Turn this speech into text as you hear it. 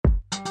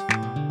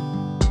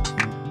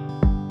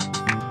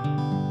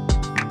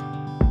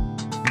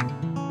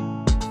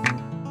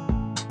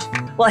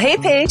Well, hey,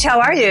 Paige,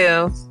 how are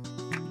you?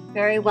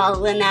 Very well,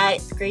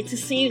 Lynette. Great to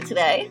see you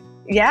today.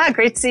 Yeah,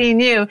 great seeing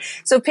you.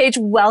 So, Paige,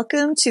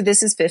 welcome to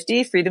This is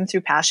 50, Freedom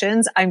Through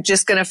Passions. I'm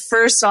just going to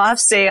first off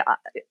say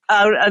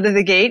out of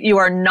the gate, you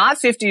are not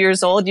 50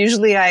 years old.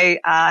 Usually I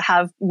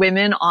have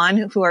women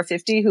on who are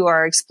 50 who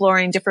are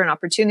exploring different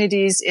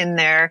opportunities in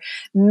their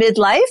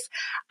midlife.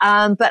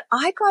 But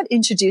I got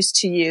introduced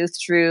to you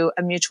through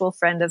a mutual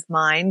friend of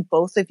mine.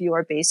 Both of you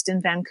are based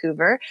in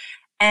Vancouver.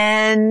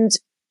 And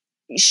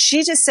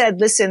she just said,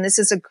 listen, this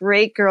is a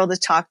great girl to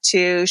talk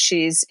to.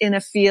 She's in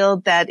a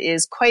field that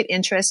is quite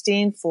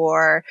interesting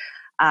for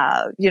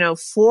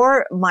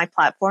my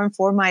platform,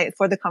 for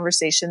the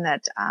conversation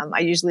that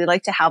I usually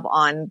like to have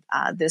on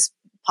this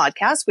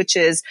podcast, which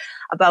is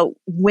about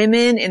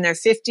women in their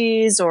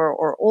 50s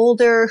or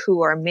older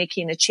who are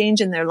making a change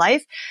in their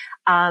life.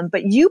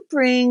 But you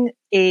bring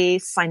a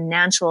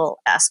financial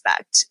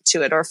aspect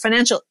to it or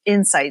financial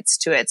insights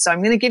to it. So I'm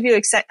going to give you,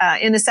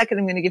 in a second,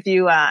 I'm going to give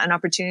you an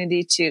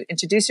opportunity to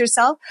introduce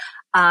yourself.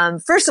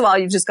 First of all,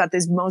 you've just got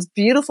this most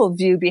beautiful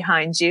view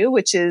behind you,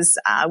 which is,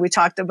 we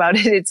talked about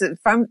it. It's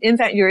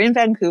you're in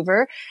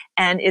Vancouver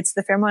and it's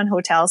the Fairmont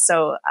Hotel.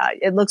 So,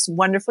 it looks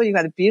wonderful. You've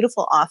got a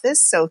beautiful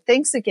office. So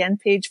thanks again,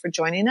 Paige, for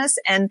joining us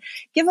and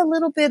give a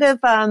little bit of,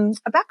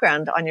 a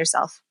background on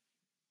yourself.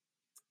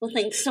 Well,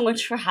 thanks so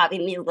much for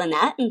having me,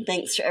 Lynette, and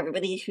thanks for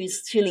everybody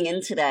who's tuning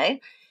in today.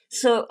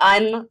 So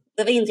I'm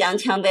living in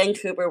downtown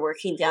Vancouver,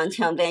 working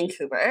downtown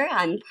Vancouver.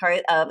 I'm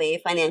part of a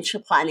financial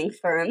planning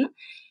firm,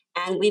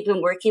 and we've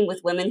been working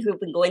with women who've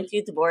been going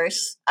through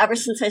divorce ever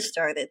since I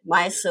started.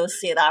 My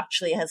associate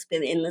actually has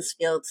been in this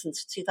field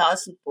since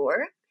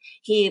 2004.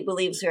 He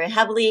believes very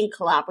heavily in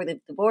collaborative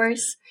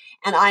divorce,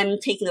 and I'm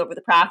taking over the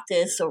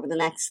practice over the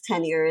next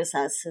 10 years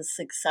as his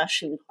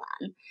succession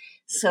plan.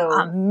 So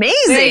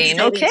amazing.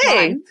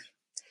 Okay. Time.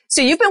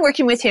 So you've been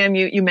working with him.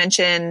 You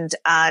mentioned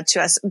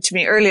to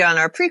me earlier on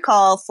our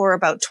pre-call for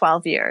about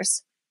 12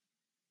 years.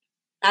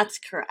 That's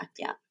correct.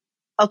 Yeah.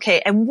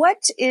 Okay. And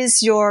what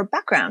is your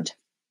background?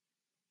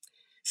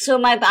 So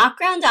my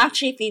background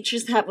actually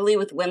features heavily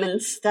with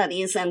women's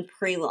studies and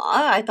pre-law.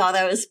 I thought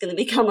I was going to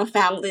become a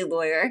family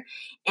lawyer,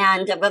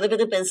 and I've got a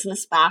bit of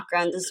business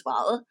background as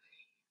well.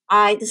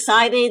 I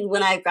decided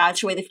when I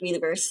graduated from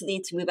university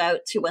to move out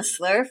to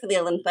Whistler for the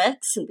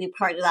Olympics and be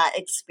part of that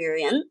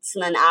experience.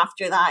 And then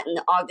after that,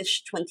 in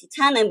August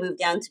 2010, I moved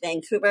down to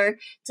Vancouver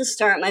to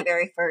start my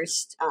very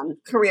first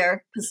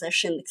career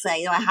position because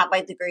I had my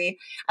degree.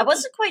 I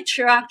wasn't quite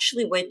sure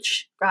actually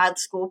which grad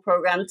school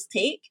program to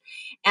take.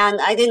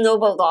 And I didn't know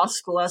about law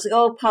school. I was like,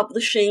 oh,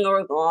 publishing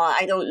or law.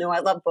 I don't know. I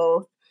love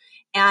both.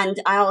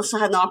 And I also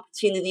had an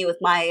opportunity with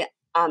my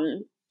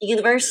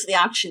university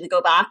actually to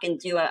go back and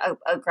do a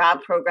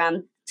grad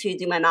program to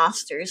do my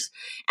master's.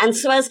 And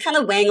so I was kind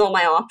of weighing all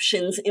my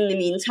options. In the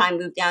meantime,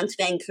 moved down to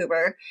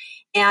Vancouver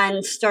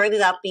and started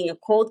up being a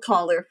cold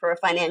caller for a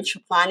financial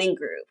planning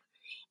group.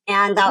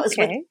 And that was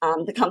with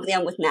the company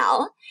I'm with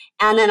now.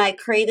 And then I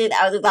created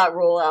out of that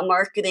role a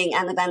marketing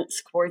and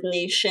events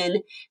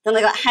coordination. Then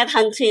I got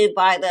headhunted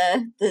by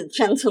the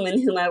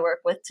gentleman whom I work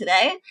with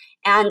today.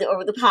 And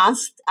over the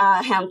past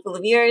handful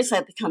of years,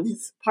 I've become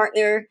his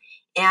partner,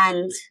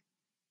 and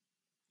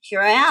here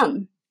I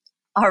am.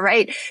 All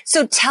right.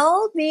 So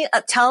tell me,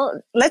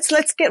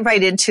 let's get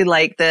right into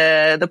like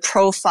the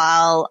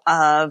profile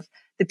of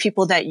the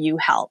people that you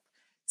help.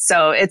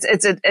 So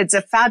it's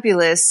a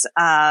fabulous,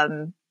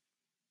 I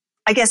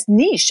guess,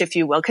 niche, if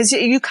you will, because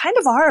you kind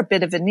of are a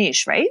bit of a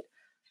niche, right?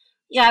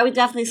 Yeah, I would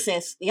definitely say,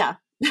 yeah.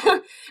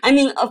 I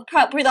mean,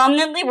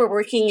 predominantly we're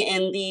working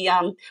in the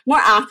more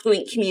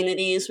affluent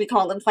communities. We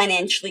call them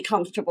financially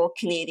comfortable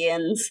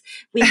Canadians.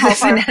 We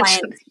help our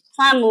clients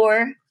plan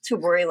more to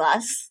worry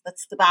less.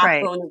 That's the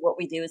backbone of what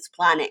we do is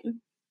planning.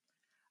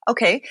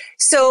 Okay.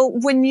 So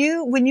when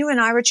you and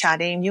I were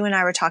chatting, you and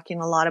I were talking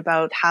a lot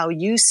about how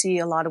you see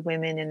a lot of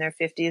women in their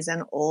 50s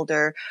and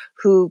older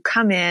who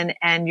come in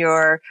and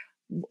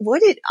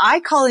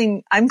I'm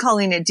calling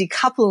it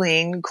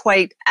decoupling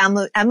quite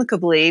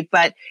amicably,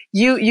 but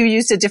you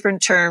used a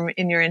different term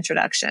in your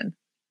introduction.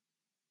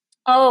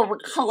 Oh,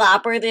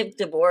 collaborative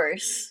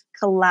divorce.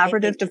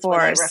 Collaborative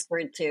divorce. That's what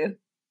I referred to.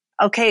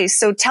 Okay.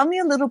 So tell me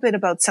a little bit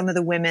about some of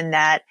the women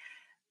that,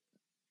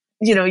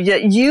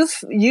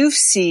 you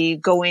see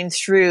going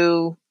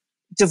through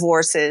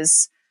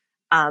divorces.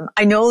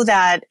 I know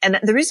that, and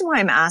the reason why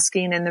I'm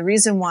asking, and the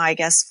reason why I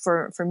guess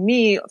for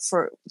me,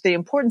 for the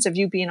importance of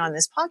you being on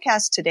this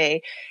podcast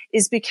today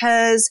is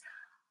because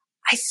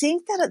I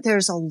think that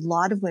there's a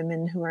lot of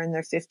women who are in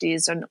their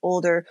 50s and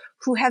older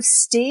who have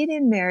stayed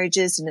in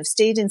marriages and have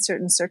stayed in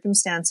certain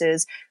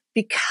circumstances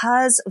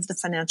because of the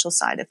financial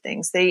side of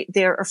things.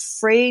 They're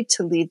afraid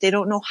to leave. They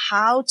don't know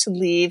how to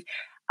leave.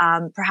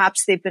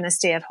 Perhaps they've been a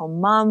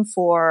stay-at-home mom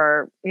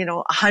for,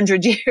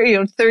 100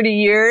 years, 30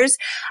 years,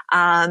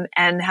 and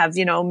have,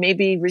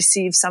 maybe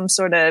received some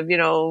sort of,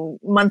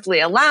 monthly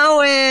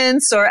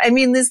allowance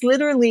this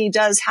literally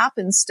does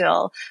happen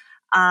still.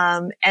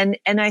 And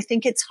I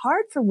think it's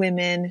hard for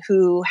women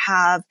who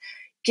have,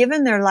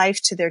 given their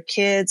life to their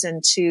kids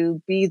and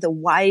to be the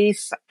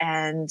wife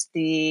and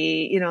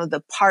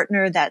the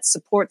partner that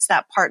supports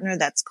that partner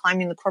that's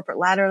climbing the corporate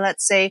ladder,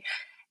 let's say.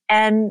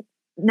 And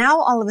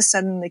now all of a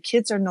sudden the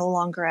kids are no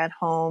longer at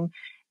home,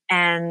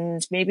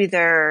 and maybe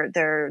their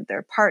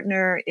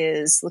partner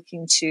is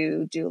looking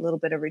to do a little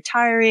bit of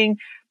retiring,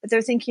 but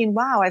they're thinking,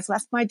 wow, I've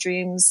left my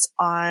dreams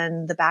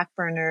on the back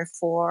burner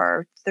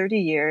for 30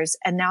 years.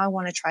 And now I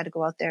want to try to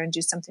go out there and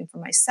do something for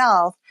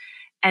myself.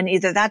 And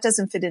either that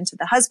doesn't fit into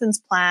the husband's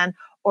plan,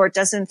 or it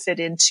doesn't fit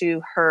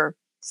into her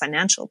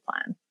financial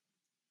plan.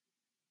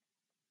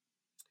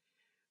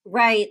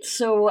 Right.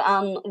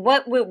 So,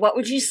 what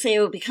would you say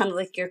would be kind of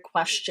like your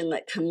question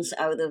that comes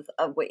out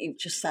of what you've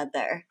just said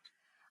there?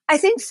 I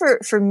think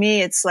for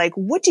me, it's like,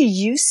 what do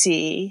you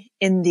see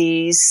in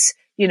these,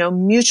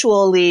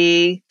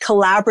 mutually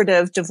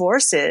collaborative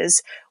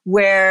divorces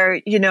where,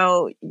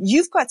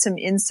 you've got some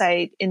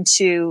insight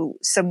into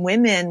some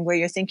women where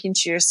you're thinking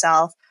to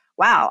yourself,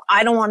 wow,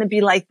 I don't want to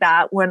be like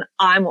that when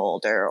I'm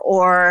older?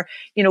 Or,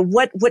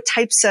 what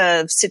types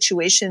of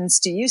situations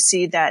do you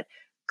see that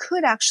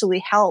could actually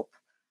help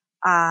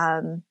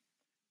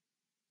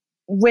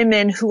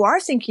women who are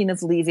thinking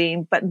of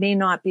leaving, but may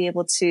not be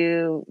able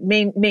to,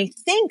 may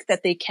think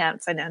that they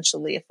can't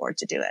financially afford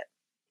to do it?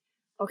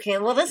 Okay,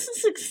 well, this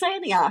is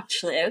exciting,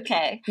 actually.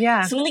 Okay.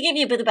 Yeah. So I'm going to give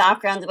you a bit of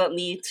background about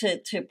me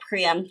to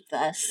preempt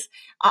this.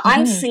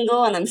 I'm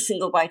single, and I'm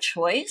single by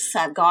choice.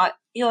 I've got,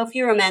 a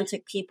few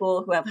romantic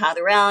people who I've had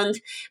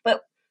around,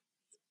 but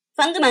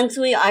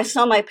fundamentally, I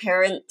saw my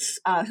parents,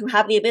 who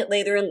had me a bit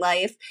later in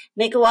life,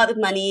 make a lot of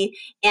money,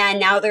 and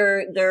now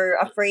they're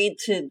afraid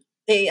to.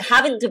 They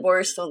haven't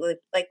divorced, although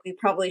like we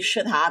probably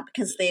should have,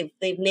 because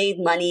they've made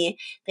money,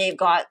 they've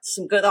got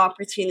some good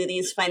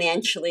opportunities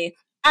financially,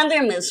 and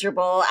they're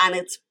miserable, and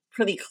it's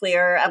pretty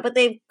clear. But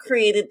they've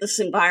created this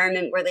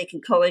environment where they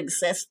can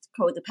coexist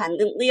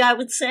codependently, I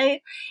would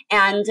say,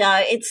 and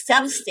it's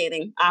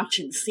devastating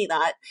actually to see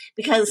that,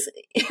 because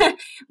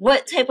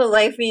what type of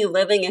life are you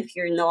living if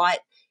you're not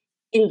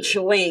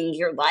enjoying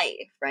your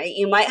life, right?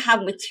 You might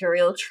have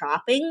material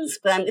trappings,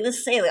 but I'm going to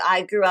say that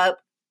I grew up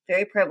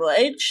very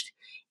privileged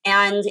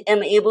and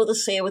am able to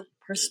say with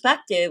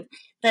perspective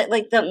that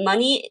like that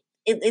money,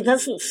 it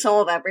doesn't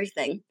solve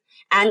everything.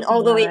 And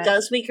although it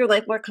does make your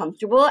life more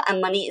comfortable,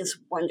 and money is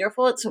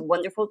wonderful, it's a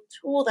wonderful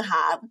tool to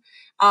have.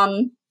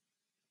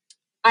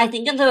 I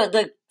think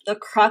the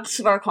crux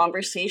of our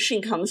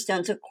conversation comes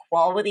down to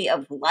quality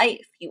of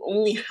life. You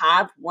only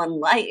have one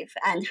life,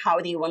 and how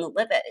do you want to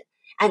live it?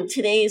 And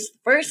today is the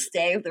first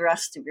day of the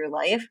rest of your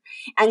life,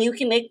 and you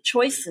can make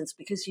choices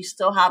because you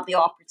still have the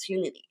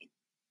opportunity.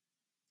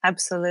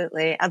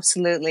 Absolutely.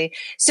 Absolutely.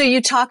 So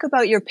you talk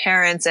about your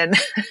parents, and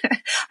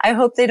I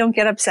hope they don't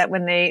get upset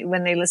when they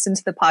listen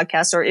to the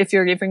podcast, or if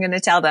you're even going to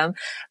tell them.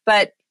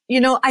 But,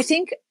 I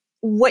think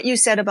what you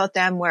said about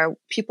them, where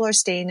people are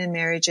staying in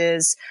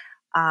marriages,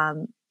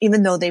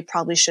 even though they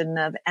probably shouldn't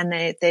have, and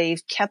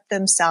they've kept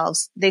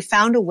themselves, they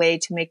found a way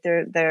to make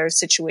their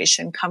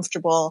situation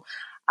comfortable.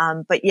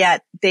 But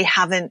yet they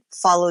haven't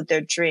followed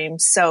their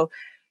dreams. So,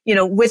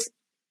 with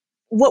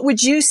what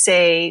would you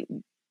say?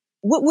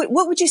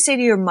 What would you say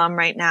to your mom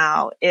right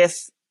now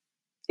if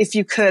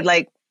you could,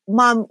 like,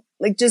 Mom,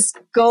 like, just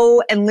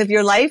go and live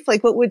your life?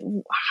 Like,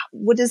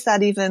 what does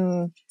that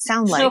even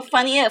sound like? So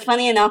funny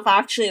enough,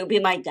 actually, it would be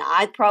my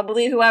dad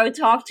probably who I would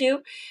talk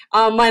to.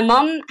 My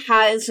mom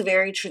has a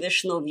very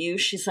traditional view.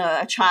 She's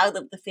a child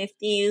of the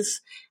 50s.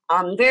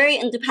 Very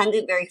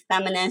independent, very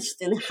feminist,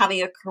 and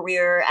having a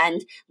career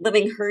and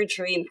living her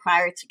dream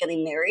prior to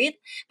getting married.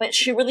 But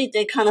she really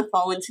did kind of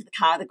fall into the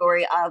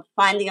category of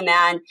finding a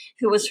man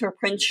who was her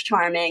Prince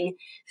Charming,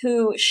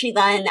 who she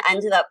then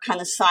ended up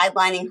kind of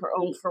sidelining her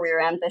own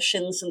career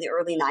ambitions in the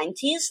early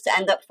 90s to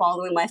end up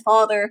following my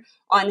father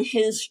on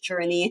his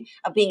journey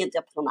of being a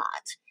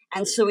diplomat.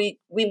 And so we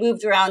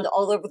moved around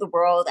all over the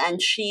world, and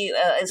she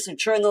is a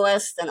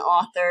journalist, an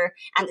author,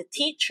 and a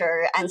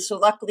teacher. And so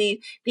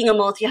luckily, being a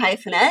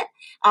multi-hyphenate,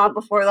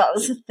 before that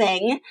was a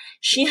thing,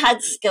 she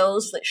had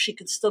skills that she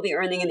could still be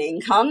earning an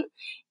income.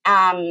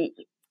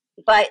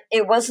 But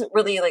it wasn't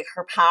really like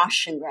her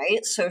passion,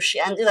 right? So she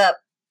ended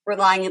up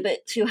relying a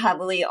bit too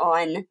heavily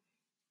on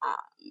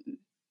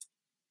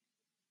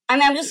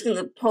I'm just going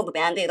to pull the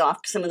Band-Aid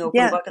off because I'm an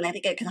open book, and I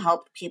think I can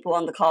help people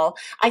on the call.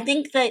 I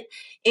think that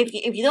if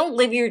you don't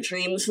live your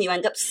dreams and you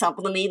end up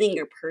sublimating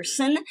your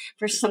person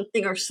for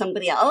something or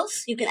somebody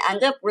else, you can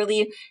end up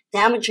really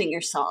damaging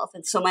yourself.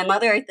 And so my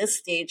mother at this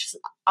stage is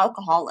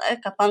alcoholic,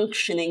 a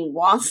functioning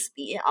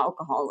waspy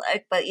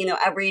alcoholic, but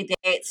every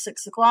day at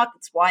 6 o'clock,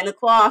 it's wine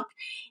o'clock.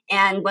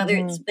 And whether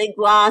it's big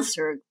glass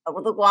or a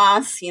little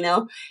glass,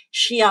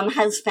 she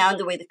has found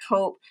a way to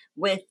cope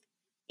with.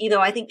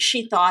 I think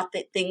she thought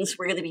that things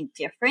were going to be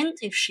different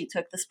if she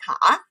took this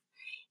path.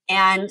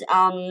 And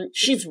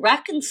she's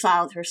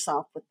reconciled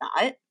herself with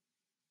that.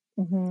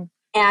 Mm-hmm.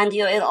 And,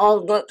 it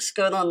all looks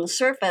good on the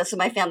surface. And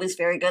my family's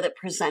very good at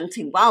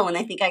presenting well. And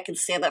I think I can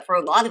say that for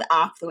a lot of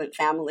affluent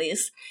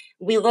families,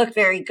 we look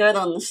very good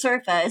on the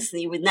surface.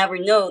 And you would never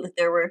know that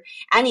there were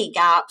any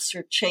gaps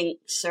or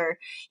chinks or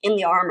in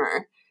the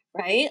armor.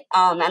 right?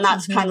 And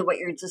that's kind of what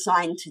you're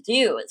designed to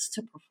do, is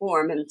to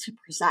perform and to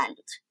present.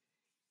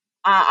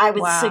 I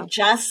would Wow.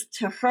 suggest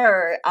to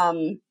her,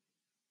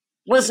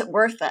 was it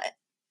worth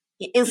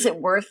it? Is it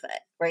worth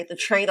it, right? The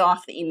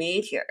trade-off that you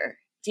made here.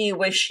 Do you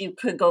wish you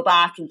could go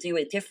back and do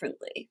it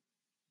differently?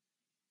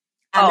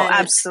 And then,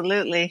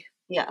 absolutely.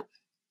 Yeah.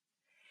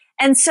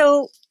 And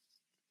so,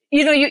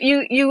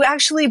 you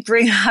actually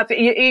bring up,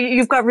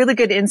 you've got really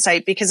good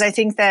insight, because I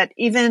think that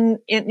even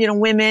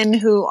women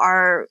who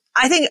are,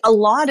 I think a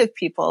lot of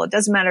people, it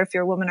doesn't matter if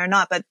you're a woman or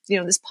not, but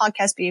this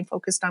podcast being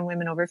focused on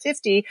women over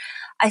 50,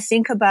 I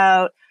think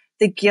about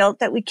the guilt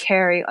that we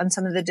carry on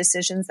some of the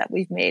decisions that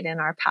we've made in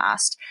our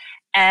past,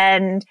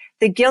 and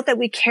the guilt that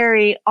we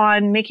carry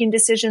on making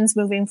decisions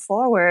moving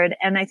forward.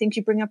 And I think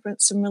you bring up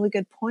some really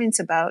good points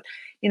about,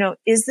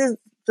 is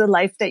the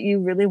life that you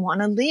really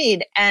want to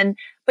lead?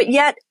 But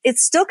yet it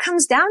still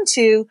comes down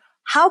to,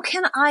 how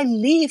can I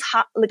leave?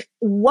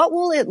 What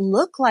will it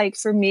look like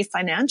for me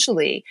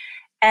financially?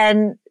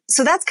 And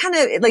so that's kind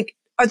of like,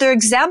 are there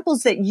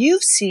examples that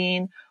you've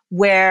seen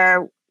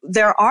where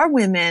there are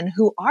women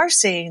who are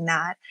saying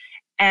that?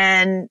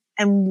 And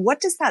what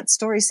does that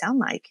story sound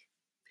like?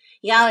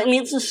 Yeah, I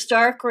mean, it's a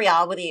stark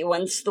reality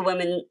once the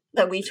women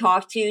that we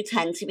talk to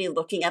tend to be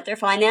looking at their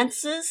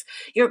finances.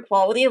 Your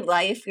quality of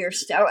life, I'm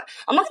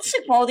not going to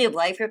say quality of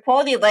life, your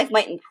quality of life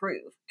might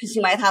improve because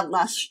you might have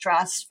less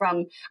stress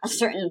from a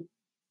certain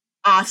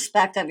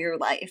aspect of your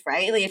life,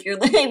 right? Like if you're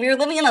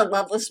living in a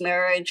loveless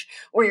marriage,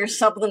 or you're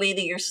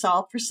sublimating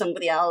yourself for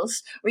somebody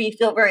else, or you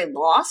feel very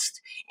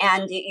lost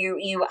and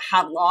you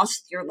have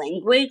lost your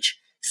language,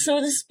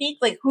 so to speak,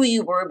 like who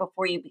you were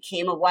before you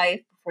became a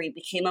wife, before you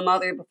became a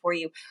mother, before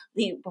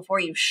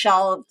you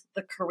shelved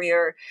the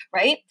career,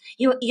 right?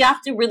 You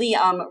have to really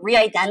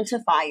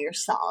re-identify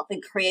yourself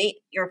and create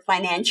your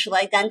financial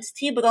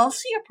identity, but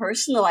also your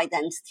personal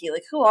identity.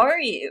 Like, who are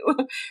you?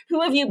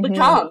 Who have you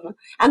become?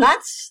 And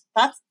that's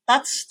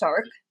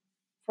stark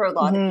for a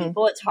lot of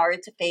people. It's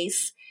hard to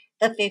face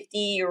the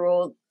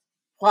 50-year-old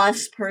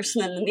plus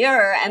person in the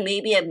mirror and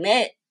maybe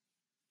admit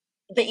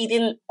that you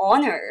didn't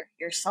honor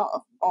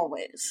yourself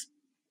always.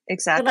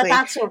 Exactly. But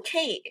that's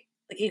okay.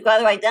 Like, you've got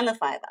to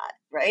identify that,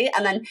 right?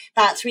 And then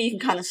that's where you can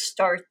kind of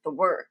start the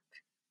work.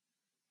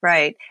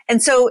 Right.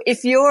 And so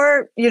if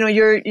you're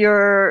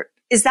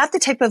is that the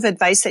type of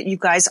advice that you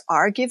guys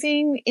are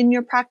giving in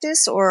your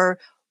practice, or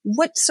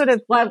what sort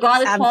of? Well, I've got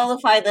to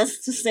qualify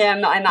this to say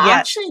I'm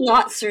actually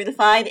not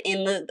certified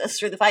in the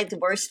certified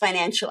divorce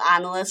financial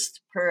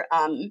analyst per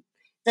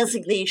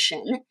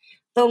designation,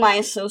 though my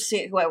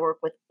associate who I work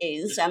with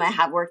is, and I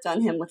have worked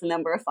on him with a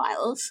number of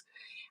files.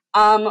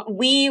 When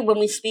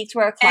we speak to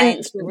our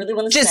clients, we really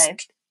want to say.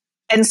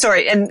 And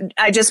sorry, and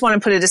I just want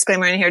to put a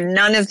disclaimer in here.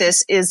 None of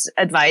this is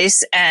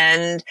advice.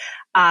 And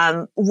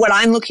what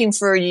I'm looking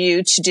for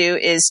you to do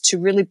is to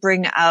really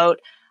bring out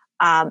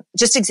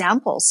just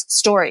examples,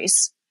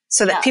 stories,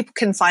 so that people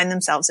can find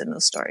themselves in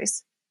those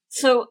stories.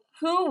 So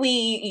who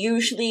we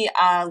usually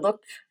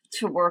look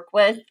to work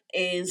with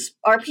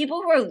are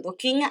people who are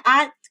looking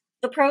at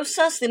the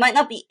process. They might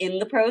not be in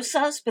the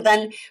process, but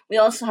then we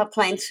also have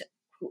clients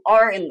who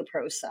are in the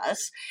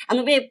process. And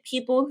then we have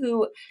people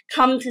who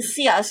come to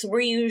see us.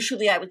 We're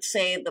usually, I would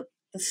say, the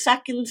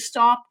second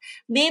stop,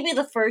 maybe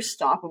the first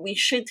stop, but we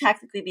should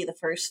technically be the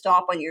first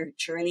stop on your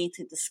journey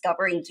to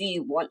discovering, do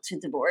you want to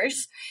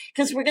divorce?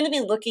 Because we're going to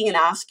be looking and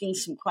asking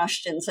some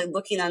questions, like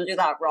looking under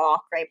that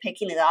rock, right?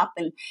 Picking it up.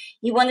 And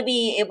you want to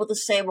be able to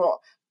say,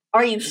 well,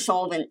 are you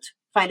solvent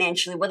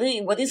financially?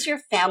 What does your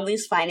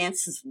family's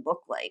finances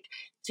look like?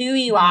 Do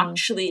you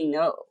actually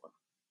know?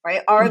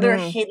 Right? Are there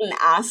hidden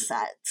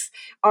assets?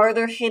 Are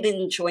there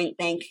hidden joint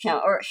bank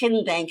account or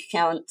hidden bank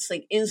accounts?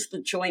 Like, is the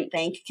joint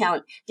bank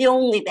account the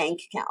only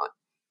bank account?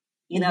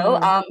 You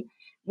know,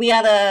 we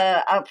had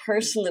a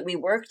person that we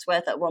worked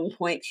with at one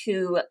point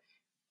who,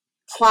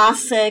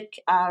 classic,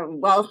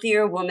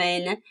 wealthier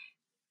woman,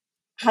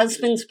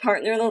 husband's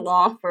partner in the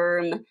law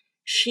firm.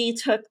 She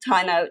took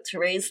time out to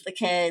raise the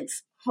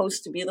kids,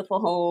 host a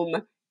beautiful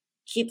home,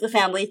 keep the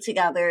family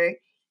together.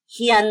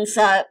 He ends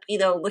up,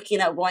 looking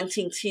at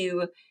wanting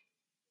to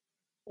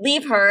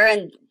leave her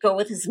and go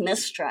with his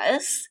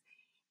mistress.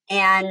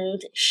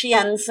 And she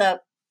ends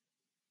up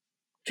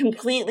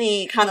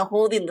completely kind of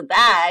holding the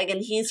bag.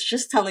 And he's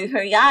just telling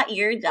her, yeah,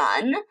 you're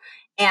done.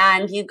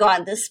 And you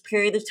got this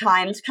period of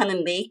time to kind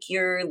of make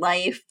your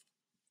life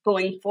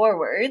going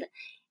forward.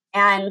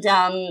 And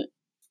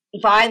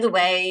by the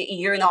way,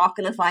 you're not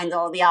going to find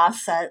all the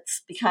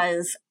assets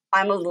because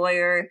I'm a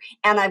lawyer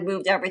and I've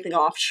moved everything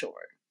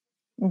offshore.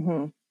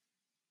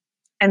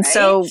 And right?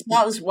 So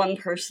that was one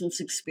person's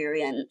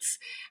experience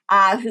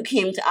who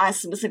came to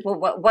us and was like, well,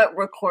 what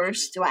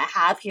recourse do I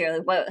have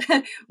here?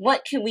 Like,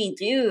 what can we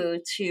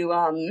do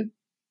to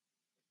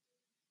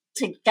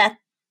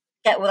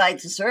get what I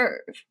deserve,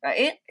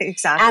 right?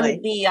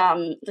 Exactly.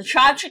 And the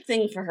tragic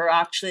thing for her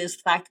actually is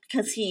the fact,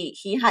 because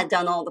he had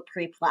done all the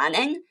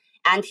pre-planning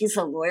and he's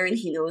a lawyer and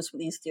he knows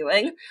what he's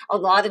doing, a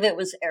lot of it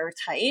was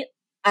airtight.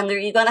 And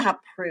you got to have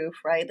proof,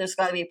 right? There's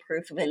got to be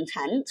proof of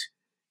intent.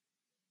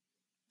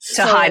 To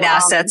So, hide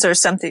assets or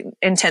something,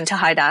 intend to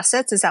hide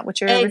assets. Is that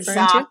what you're referring to?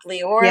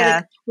 exactly. Or Yeah.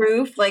 like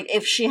proof, like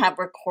if she had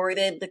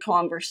recorded the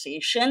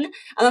conversation. And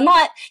I'm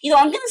not,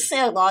 I'm going to say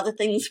a lot of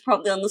things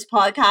probably on this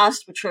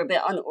podcast, which are a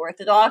bit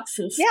unorthodox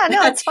and Yeah,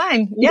 no, it's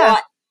fine.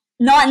 Yeah.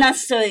 not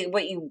necessarily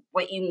what you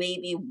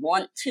maybe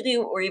want to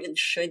do or even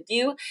should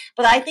do.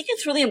 But I think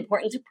it's really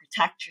important to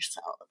protect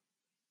yourself.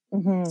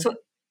 Mm-hmm. So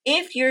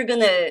if you're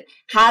going to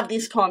have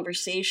these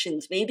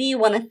conversations, maybe you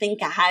want to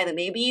think ahead and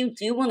maybe you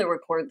do want to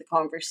record the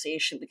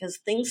conversation because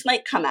things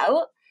might come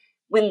out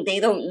when they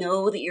don't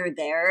know that you're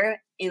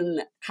there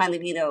in kind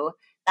of,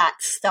 that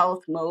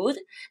stealth mode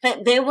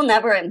that they will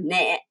never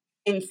admit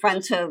in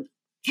front of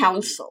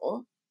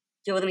counsel.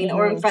 Do you know what I mean? Mm-hmm.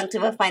 Or in front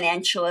of a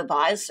financial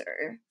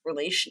advisor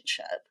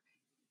relationship.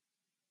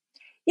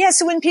 Yeah.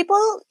 So when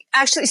people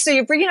actually, so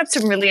you're bringing up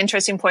some really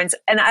interesting points,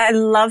 and I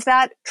love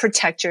that.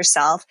 Protect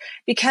yourself,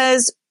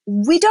 because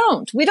we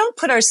don't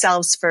put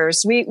ourselves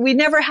first. We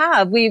never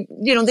have.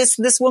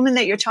 This woman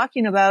that you're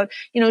talking about,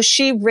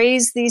 she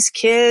raised these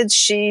kids.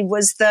 She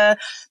was the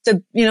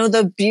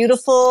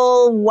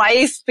beautiful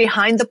wife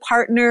behind the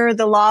partner,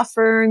 the law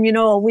firm,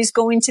 always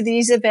going to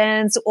these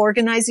events,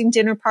 organizing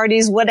dinner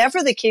parties,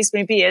 whatever the case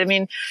may be. I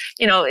mean,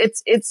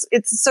 it's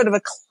sort of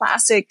a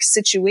classic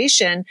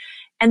situation.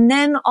 And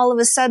then all of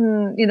a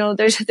sudden,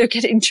 they're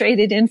getting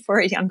traded in for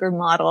a younger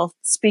model,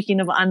 speaking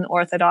of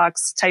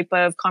unorthodox type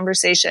of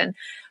conversation.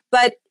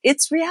 But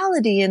it's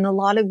reality in a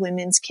lot of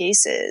women's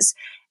cases.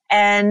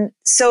 And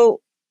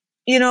so,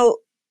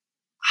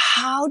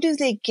 how do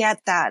they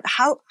get that?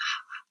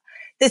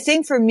 The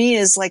thing for me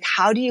is like,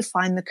 how do you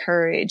find the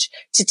courage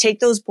to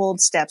take those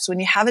bold steps when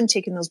you haven't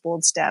taken those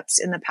bold steps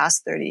in the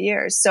past 30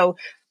 years? So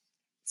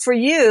for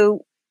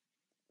you,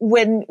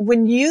 when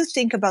you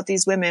think about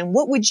these women,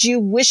 what would you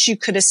wish you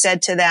could have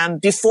said to them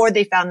before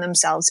they found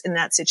themselves in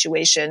that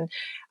situation?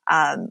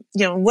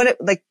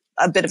 Like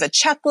a bit of a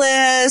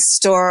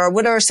checklist, or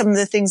what are some of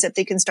the things that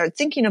they can start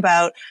thinking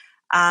about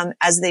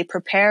as they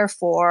prepare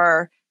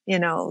for,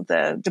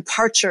 the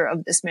departure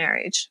of this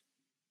marriage?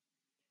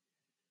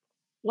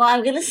 Well,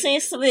 I'm going to say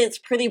something that's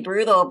pretty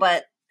brutal,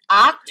 but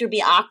act or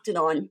be acted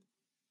on,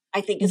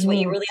 I think is what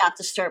you really have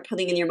to start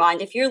putting in your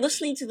mind. If you're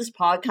listening to this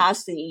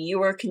podcast and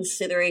you are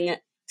considering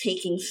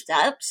taking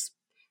steps,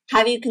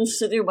 have you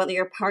considered whether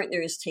your partner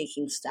is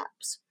taking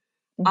steps?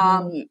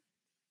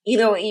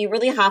 You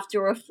really have to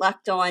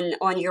reflect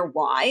on your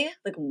why.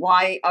 Like,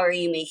 why are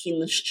you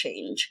making this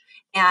change?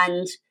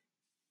 And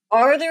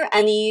are there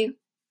any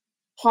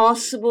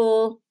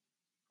possible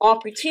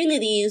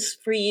opportunities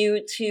for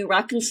you to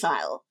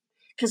reconcile?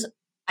 Because,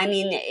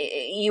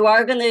 you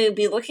are going to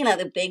be looking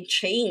at a big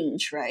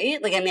change,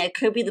 right? Like, it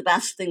could be the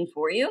best thing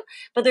for you,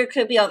 but there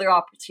could be other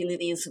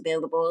opportunities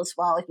available as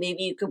well. Like,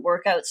 maybe you could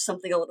work out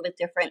something a little bit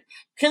different.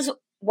 Because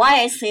why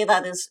I say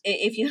that is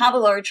if you have a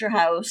larger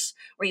house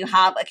or you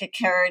have like a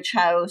carriage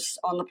house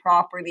on the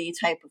property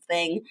type of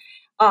thing,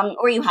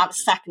 or you have a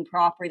second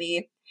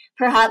property,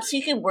 perhaps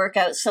you could work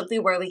out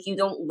something where like you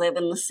don't live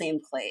in the same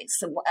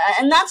place.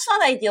 And that's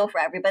not ideal for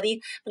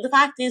everybody. But the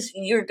fact is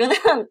you're going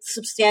to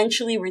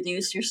substantially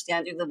reduce your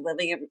standard of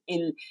living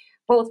in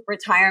both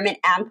retirement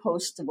and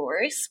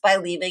post-divorce by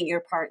leaving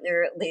your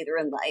partner later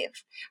in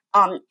life.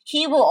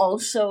 He will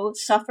also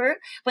suffer,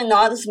 but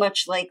not as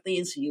much likely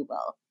as you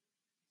will.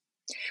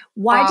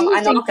 Why do you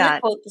I'm think not going to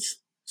that? quote this.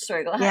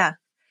 Sorry, go ahead. Yeah.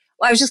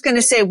 Well, I was just going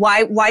to say,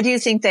 why do you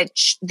think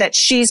that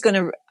she's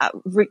going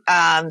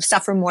to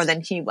suffer more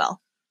than he will?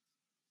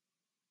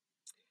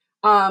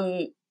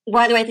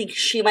 Why do I think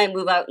she might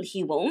move out and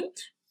he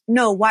won't?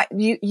 No, why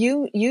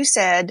you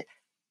said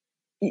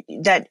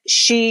that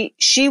she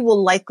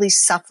will likely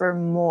suffer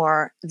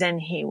more than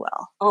he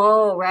will.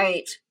 Oh,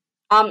 right.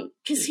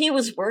 Because he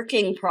was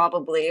working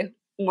probably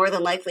more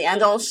than likely.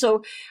 And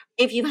also,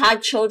 if you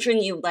had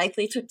children, you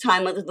likely took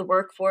time out of the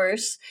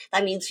workforce.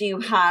 That means you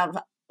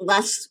have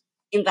less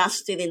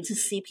invested into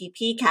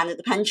CPP,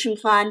 Canada Pension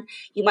Plan.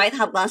 You might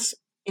have less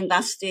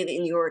invested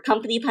in your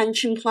company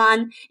pension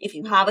plan if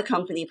you have a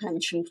company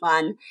pension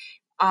plan.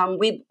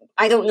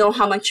 I don't know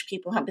how much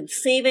people have been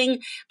saving,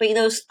 but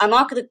I'm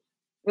not going to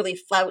really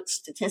flout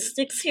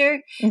statistics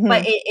here,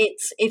 but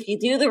it's if you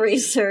do the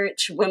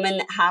research,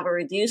 women have a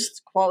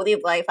reduced quality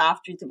of life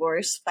after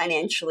divorce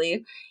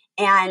financially,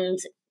 and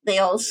they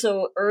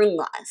also earn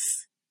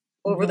less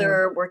over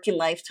their working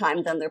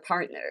lifetime than their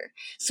partner.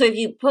 So if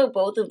you put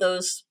both of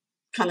those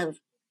kind of,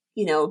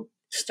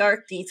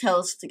 stark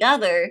details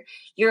together,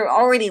 you're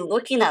already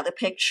looking at a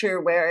picture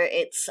where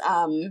it's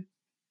a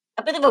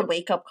bit of a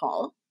wake-up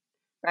call,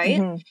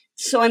 right?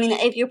 So,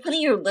 if you're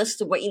putting your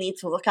list of what you need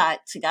to look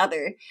at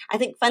together, I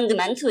think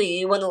fundamentally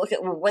you want to look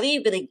at, well, what are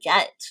you going to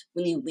get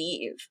when you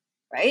leave,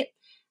 right?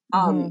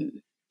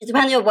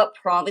 Depending on what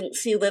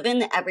province you live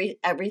in,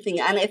 everything,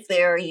 and if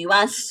they're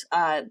U.S.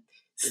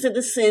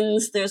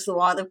 Citizens, there's a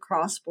lot of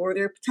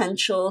cross-border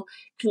potential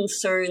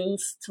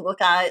concerns to look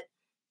at.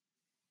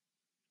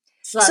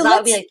 So that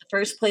would be like the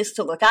first place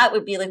to look at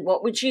would be like,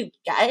 what would you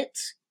get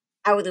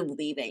out of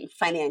leaving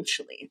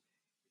financially?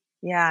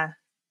 Yeah.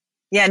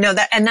 Yeah, no,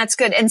 that's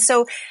good. And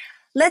so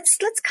let's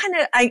kind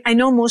of, I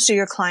know most of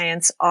your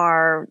clients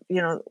are,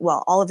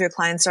 well, all of your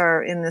clients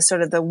are in the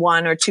sort of the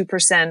 1 or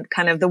 2%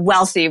 kind of the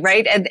wealthy,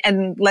 right?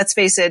 And let's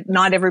face it,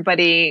 not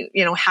everybody,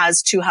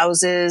 has 2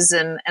 houses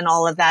and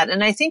all of that.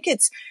 And I think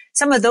it's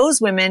some of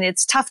those women,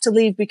 it's tough to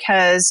leave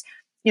because,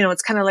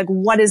 it's kind of like,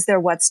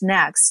 what's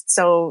next?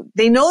 So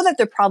they know that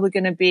they're probably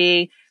going to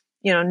be,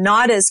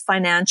 not as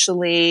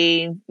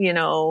financially,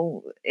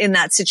 in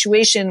that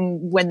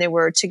situation when they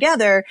were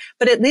together,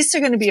 but at least they're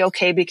going to be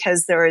okay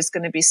because there is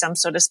going to be some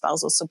sort of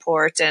spousal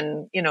support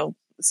and,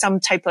 some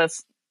type of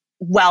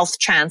wealth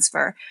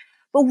transfer.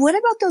 But what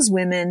about those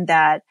women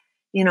that,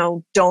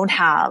 don't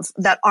have,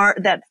 that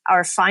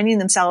are finding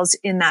themselves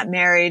in that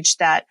marriage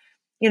that,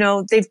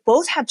 they've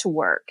both had to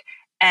work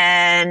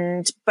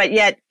but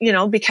yet,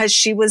 because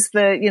she was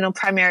the,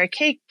 primary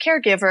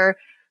caregiver,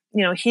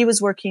 he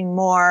was working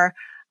more.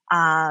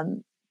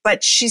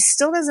 But she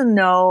still doesn't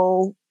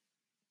know,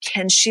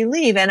 can she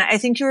leave? And I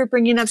think you were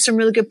bringing up some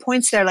really good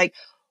points there. Like,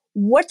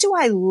 what do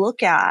I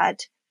look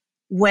at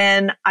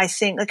when I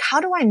think, like, how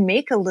do I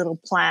make a little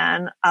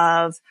plan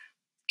of,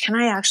 can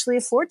I actually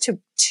afford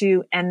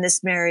to end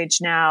this marriage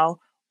now?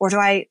 Or do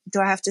I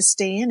have to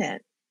stay in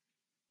it?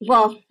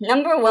 Well,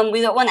 number one,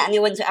 we don't want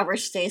anyone to ever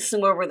stay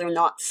somewhere where they're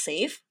not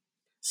safe.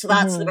 So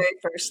that's the very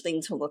first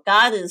thing to look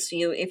at is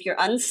if you're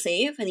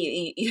unsafe and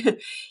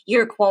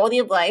your quality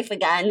of life,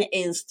 again,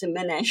 is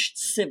diminished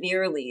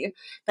severely,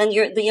 then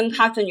the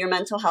impact on your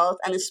mental health,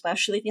 and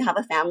especially if you have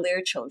a family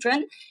or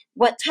children,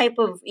 what type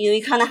of,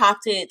 you kind of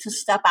have to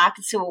step back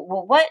and say,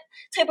 well, what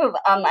type of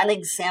an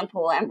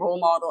example and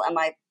role model am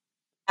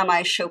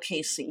I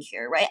showcasing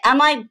here, right?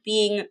 Am I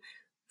being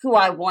who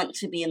I want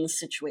to be in the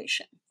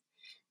situation?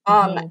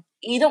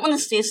 You don't want to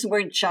stay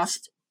somewhere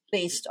just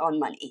based on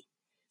money.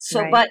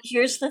 So, Right. But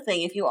here's the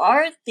thing. If you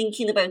are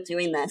thinking about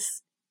doing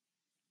this,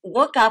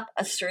 look up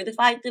a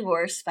certified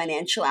divorce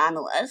financial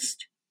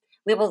analyst.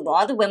 We have a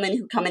lot of women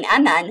who come in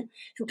and men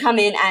who come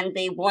in and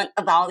they want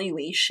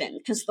evaluation,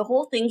 because the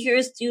whole thing here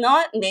is do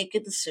not make a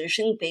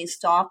decision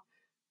based off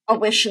a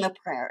wish and a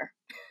prayer.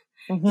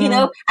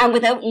 And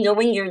without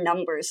knowing your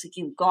numbers, like,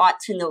 you've got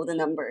to know the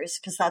numbers,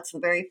 because that's the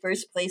very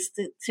first place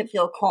to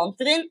feel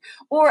confident.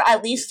 Or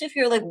at least if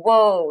you're like,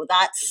 whoa,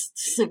 that's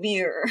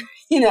severe,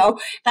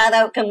 that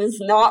outcome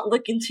is not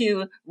looking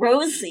too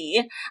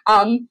rosy.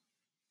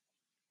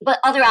 But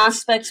other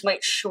aspects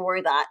might shore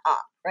that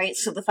up, right?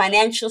 So the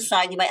financial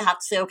side, you might have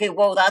to say, okay,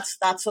 whoa,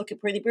 that's looking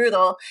pretty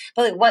brutal.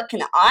 But like, what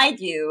can I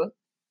do?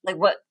 Like,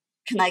 what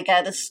can I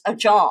get a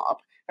job?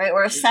 Right?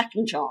 Or a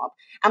second job?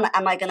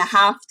 Am I going to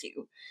have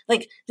to?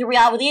 Like, the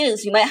reality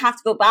is you might have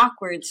to go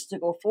backwards to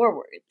go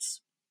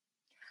forwards.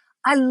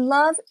 I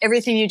love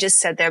everything you just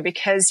said there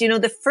because,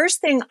 the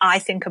first thing I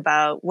think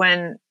about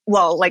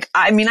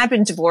I've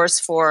been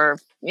divorced for,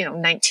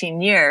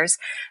 19 years,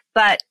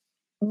 but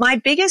my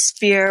biggest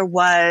fear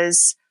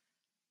was,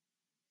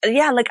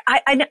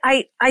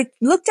 I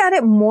looked at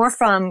it more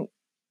from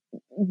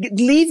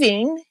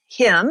leaving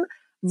him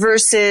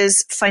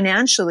versus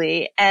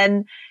financially.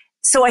 And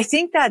so I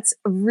think that's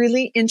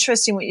really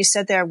interesting what you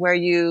said there, where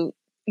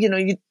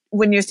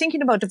when you're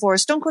thinking about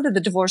divorce, don't go to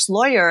the divorce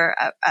lawyer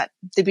at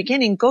the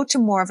beginning, go to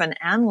more of an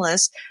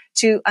analyst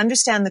to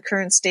understand the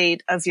current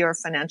state of your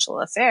financial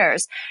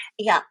affairs.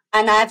 Yeah.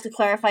 And I have to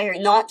clarify here,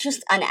 not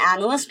just an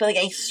analyst, but like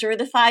a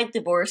certified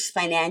divorce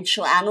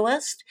financial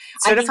analyst.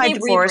 Certified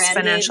divorce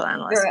financial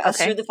analyst. They're a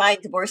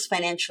certified divorce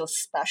financial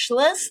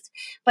specialist,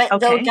 but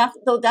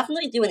they'll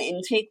definitely do an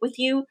intake with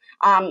you,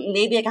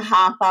 maybe like a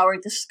half-hour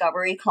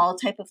discovery call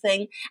type of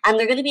thing. And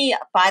they're going to be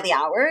by the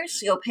hour,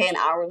 so you'll pay an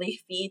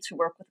hourly fee to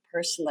work with a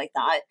person like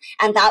that.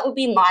 And that would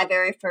be my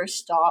very first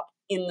stop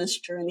in this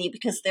journey,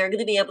 because they're going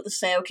to be able to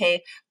say,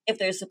 okay, if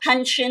there's a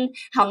pension,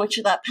 how much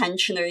of that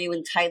pension are you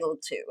entitled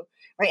to,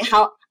 right?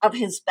 How of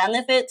his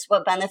benefits,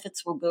 what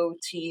benefits will go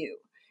to you?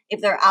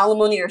 If there are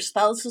alimony or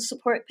spousal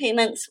support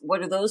payments, what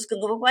are those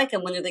going to look like,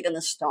 and when are they going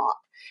to stop,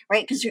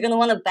 right? Because you're going to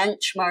want to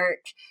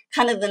benchmark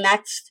kind of the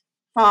next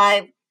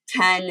 5,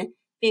 10,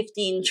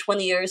 15,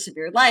 20 years of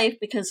your life,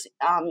 because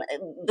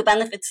the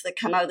benefits that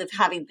come out of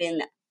having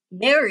been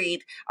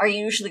married are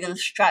usually going to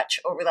stretch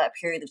over that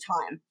period of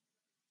time.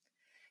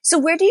 So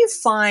where do you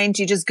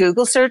just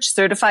Google search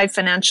certified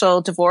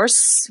financial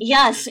divorce?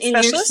 Yes, in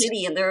specialist? your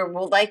city, and there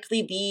will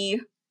likely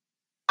be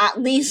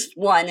at least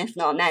one, if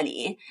not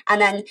many. And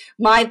then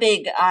my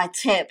big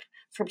tip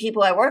for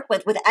people I work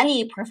with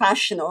any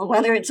professional,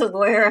 whether it's a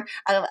lawyer,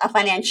 a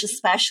financial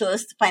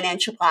specialist,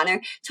 financial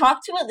planner,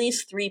 talk to at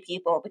least 3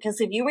 people, because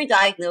if you were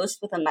diagnosed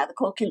with a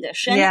medical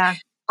condition,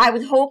 I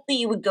would hope that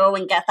you would go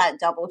and get that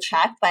double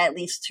checked by at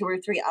least 2 or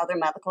 3 other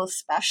medical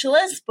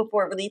specialists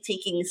before really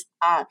taking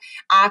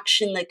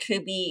action that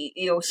could be,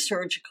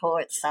 surgical,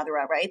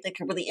 etc., right? That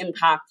could really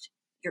impact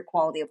your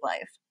quality of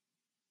life.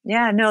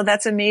 Yeah, no,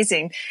 that's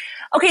amazing.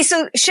 Okay,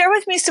 so share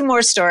with me some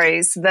more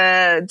stories.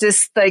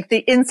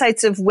 The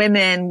insights of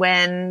women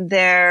when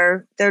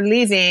they're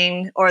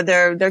leaving or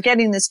they're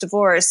getting this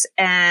divorce,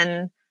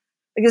 and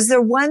Like, is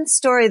there one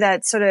story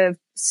that sort of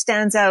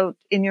stands out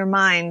in your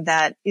mind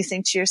that you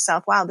think to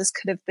yourself, wow, this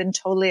could have been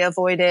totally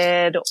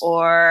avoided,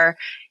 or,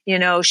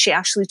 she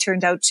actually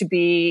turned out to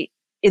be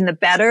in the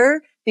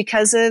better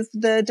because of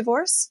the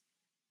divorce?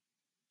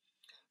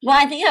 Well,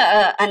 I think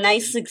a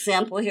nice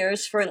example here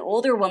is for an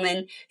older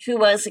woman who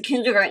was a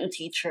kindergarten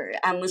teacher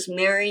and was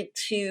married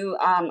to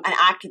an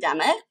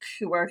academic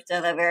who worked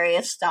at a very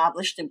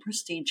established and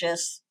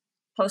prestigious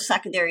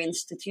post-secondary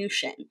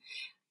institution.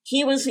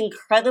 He was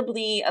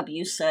incredibly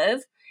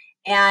abusive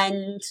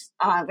and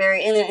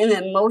very in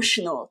an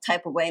emotional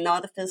type of way,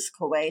 not a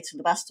physical way, to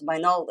the best of my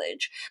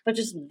knowledge, but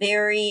just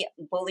very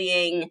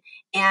bullying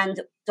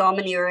and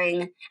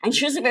domineering. And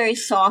she was a very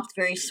soft,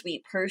 very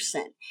sweet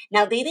person.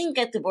 Now, they didn't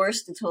get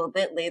divorced until a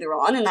bit later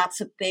on, and that's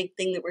a big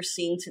thing that we're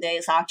seeing today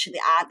is actually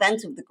the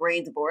advent of the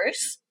gray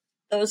divorce.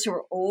 Those who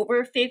are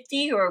over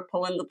 50 who are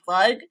pulling the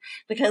plug,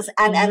 because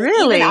and even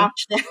Really?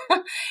 actually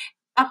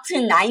up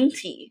to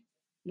 90.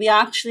 We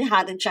actually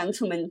had a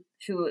gentleman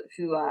who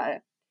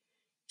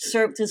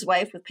served his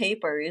wife with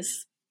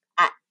papers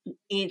at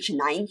age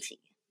 90.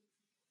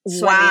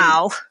 So, I mean,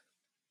 Wow.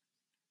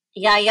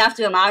 yeah, you have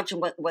to imagine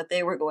what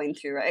they were going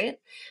through, right?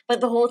 But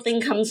the whole thing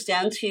comes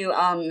down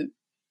to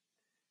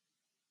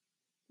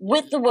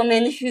with the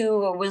woman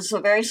who was a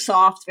very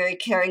soft, very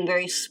caring,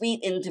 very sweet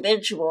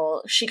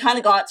individual, she kind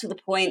of got to the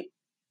point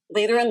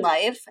later in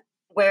life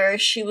where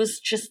she was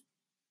just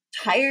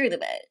tired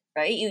of it,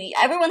 right?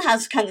 Everyone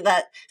has kind of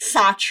that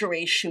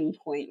saturation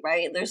point,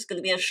 right? There's going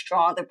to be a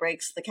straw that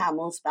breaks the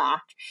camel's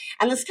back.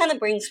 And this kind of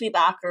brings me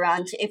back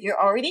around to, if you're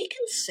already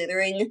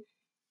considering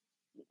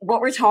what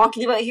we're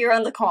talking about here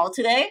on the call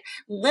today,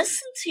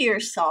 listen to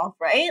yourself,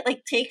 right?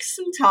 Like, take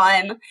some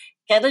time,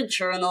 get a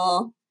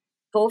journal,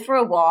 go for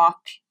a walk,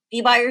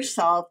 be by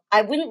yourself.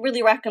 I wouldn't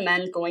really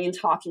recommend going and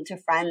talking to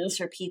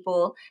friends or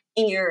people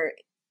in your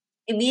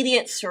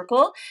immediate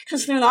circle,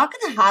 because they're not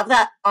going to have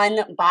that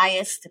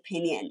unbiased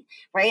opinion,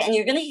 right? And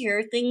you're going to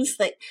hear things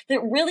that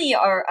really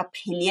are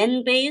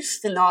opinion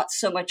based and not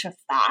so much a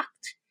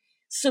fact.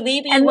 So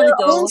maybe you And want to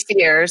their own go.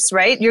 fears,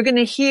 right? You're going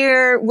to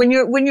hear when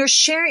you're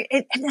sharing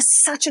it, and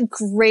it's such a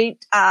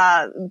great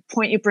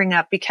point you bring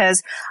up,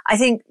 because I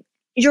think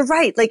you're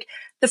right. Like,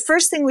 the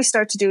first thing we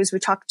start to do is we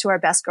talk to our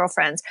best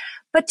girlfriends.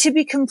 But to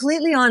be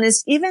completely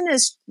honest, even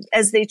as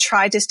they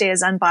try to stay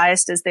as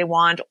unbiased as they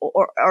want,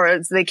 or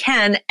as they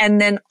can, and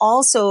then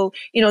also,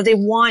 they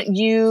want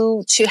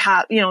you to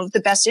have,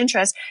 the best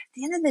interest. At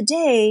the end of the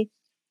day,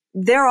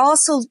 they're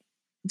also,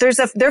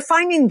 they're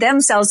finding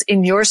themselves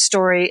in your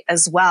story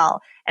as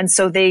well. And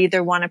so they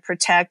either want to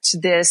protect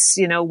this,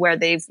 where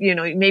they've,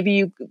 maybe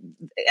you,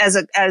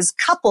 as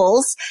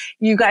couples,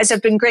 you guys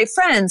have been great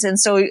friends. And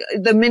so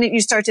the minute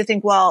you start to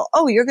think, well,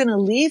 oh, you're going to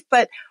leave,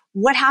 but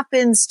what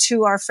happens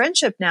to our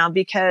friendship now?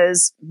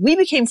 Because we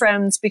became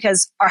friends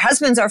because our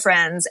husbands are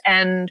friends,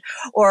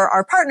 or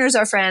our partners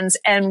are friends,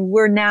 and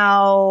we're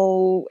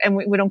now, and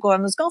we don't go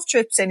on those golf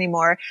trips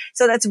anymore.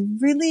 So that's a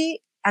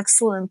really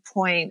excellent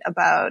point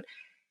about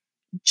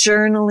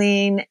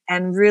journaling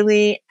and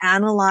really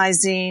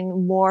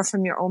analyzing more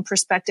from your own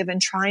perspective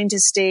and trying to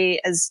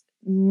stay as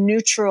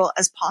neutral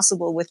as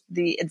possible with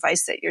the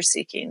advice that you're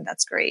seeking.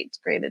 That's great.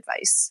 Great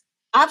advice.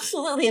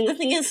 Absolutely. And the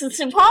thing is, it's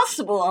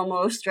impossible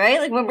almost, right?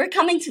 Like, when we're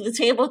coming to the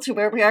table to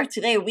where we are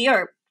today, we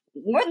are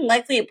more than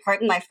likely,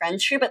 pardon my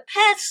French here, but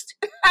pissed.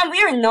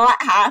 We are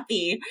not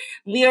happy.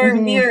 We are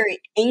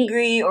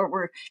angry, or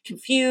we're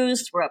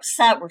confused, we're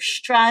upset, we're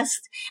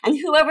stressed. And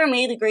whoever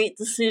made a great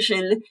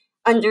decision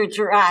under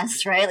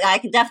duress, right? Like, I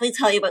can definitely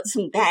tell you about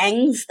some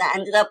bangs that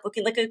ended up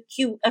looking like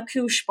a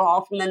koosh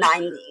ball from the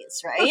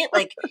 90s, right?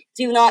 Like,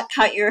 do not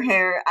cut your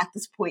hair at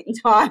this point in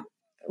time.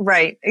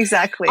 Right.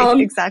 Exactly.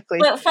 Exactly.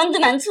 But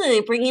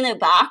fundamentally, bringing it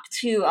back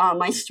to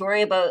my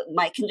story about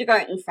my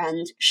kindergarten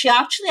friend, she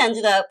actually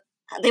ended up,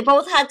 they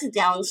both had to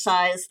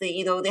downsize.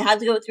 They had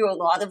to go through a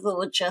lot of the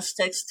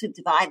logistics to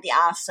divide the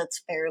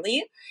assets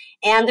fairly.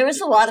 And there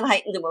was a lot of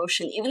heightened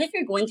emotion. Even if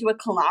you're going through a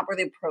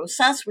collaborative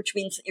process, which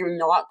means that you're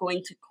not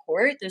going to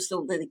court, there's no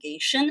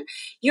litigation,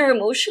 your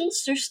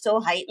emotions are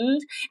still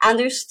heightened, and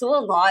there's still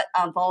a lot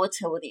of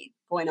volatility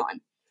going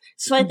on.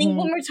 So I think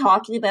when we're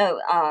talking about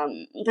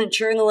the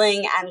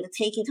journaling and the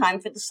taking time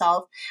for the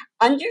self,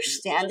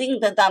 understanding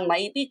that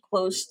might be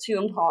close to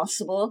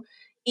impossible,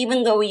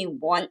 even though you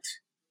want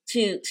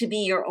to be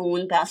your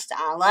own best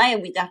ally,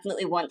 and we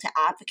definitely want to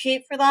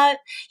advocate for that.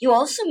 You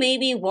also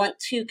maybe want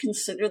to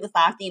consider the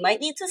fact that you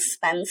might need to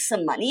spend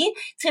some money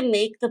to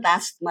make the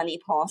best money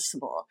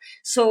possible.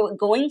 So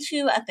going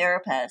to a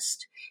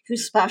therapist who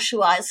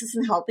specializes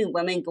in helping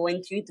women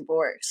going through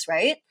divorce,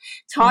 right?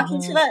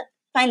 Talking to that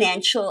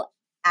financial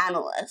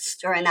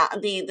analyst, or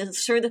the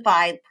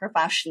certified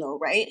professional,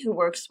 right, who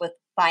works with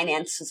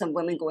finances and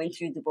women going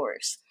through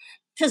divorce,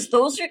 because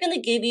those are going to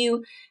give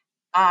you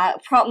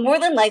more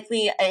than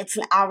likely it's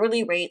an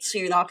hourly rate, so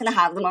you're not going to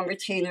have them on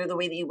retainer the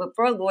way that you would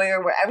for a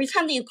lawyer, where every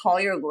time that you call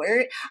your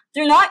lawyer,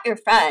 they're not your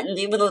friend,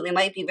 even though they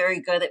might be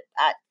very good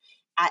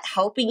at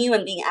helping you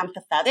and being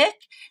empathetic.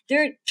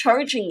 They're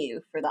charging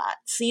you for that,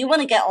 so you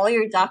want to get all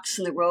your ducks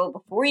in a row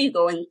before you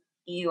go and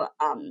you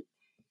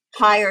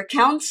hire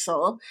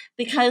counsel,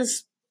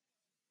 because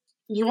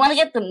you want to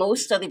get the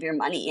most out of your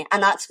money.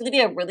 And that's going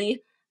to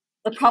be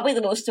probably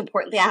the most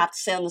important thing I have to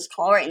say on this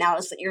call right now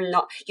is that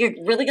you're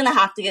really going to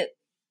have to get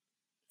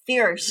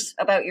fierce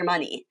about your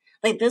money.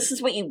 Like, this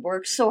is what you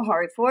work so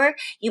hard for.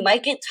 You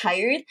might get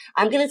tired.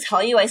 I'm going to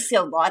tell you, I see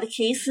a lot of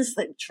cases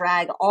that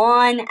drag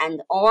on.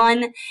 And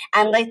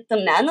like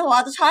the men, a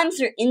lot of times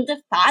they're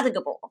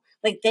indefatigable.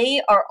 Like,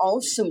 they are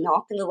also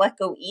not going to let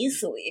go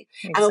easily.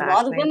 Exactly. And a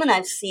lot of women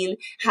I've seen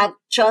have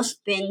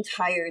just been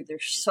tired. They're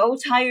so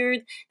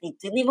tired. They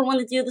didn't even want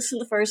to do this in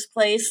the first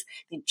place.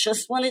 They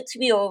just want it to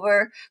be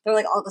over. They're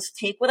like, I'll just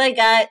take what I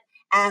get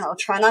and I'll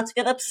try not to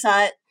get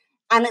upset.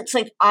 And it's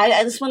like,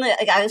 I just want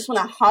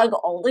to hug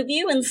all of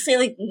you and say,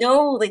 like,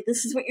 no, like,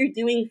 this is what you're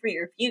doing for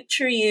your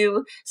future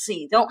you. So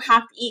you don't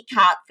have to eat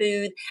cat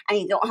food and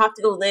you don't have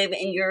to go live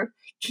in your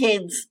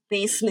kids'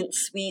 basement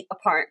suite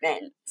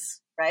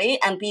apartments, right?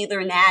 And be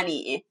their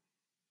nanny.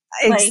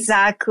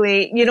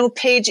 Exactly. You know,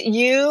 Paige,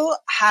 you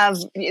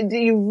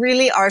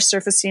really are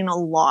surfacing a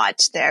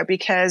lot there,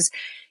 because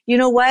you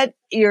know what?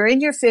 You're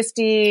in your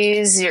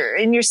 50s, you're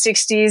in your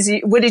 60s.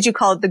 What did you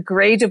call it? The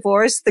gray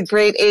divorce, the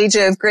great age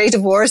of gray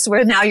divorce,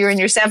 where now you're in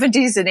your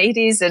 70s and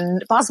 80s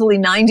and possibly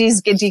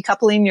 90s,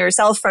 decoupling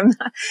yourself from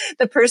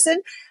the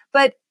person.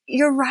 But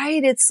you're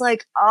right. It's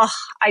like, I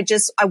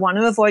want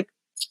to avoid,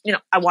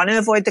 I want to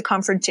avoid the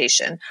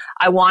confrontation.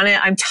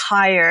 I'm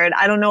tired.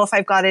 I don't know if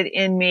I've got it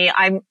in me.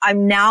 I'm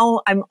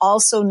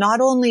also, not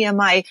only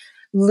am I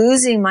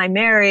losing my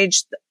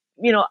marriage,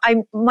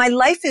 my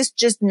life is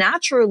just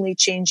naturally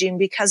changing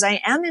because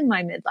I am in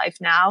my midlife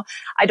now.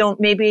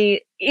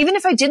 Even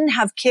if I didn't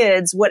have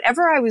kids,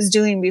 whatever I was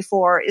doing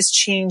before is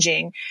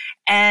changing.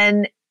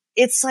 And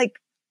it's like,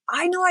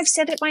 I know I've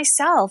said it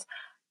myself.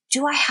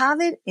 Do I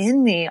have it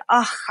in me?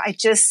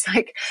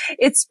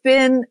 It's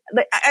been,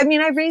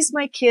 I raised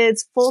my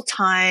kids full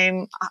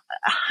time,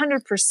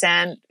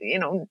 100%,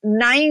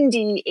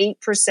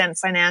 98%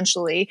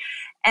 financially.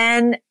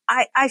 And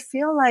I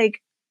feel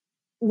like,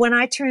 when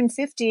I turned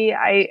 50,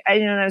 I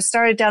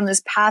started down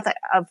this path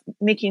of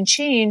making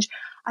change.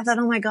 I thought,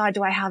 oh my God,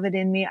 do I have it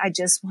in me? I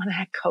just want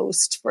to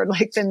coast for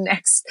like the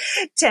next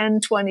 10,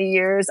 20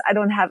 years. I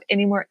don't have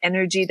any more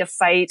energy to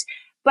fight.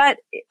 But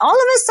all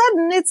of a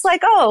sudden it's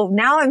like, oh,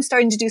 now I'm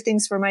starting to do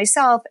things for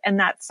myself. And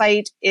that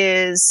fight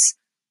is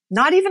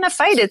not even a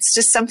fight. It's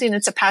just something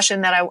that's a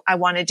passion that I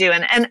want to do.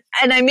 And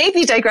I may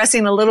be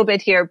digressing a little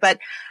bit here, but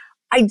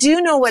I do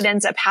know what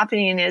ends up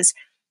happening is,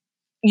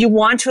 you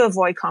want to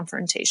avoid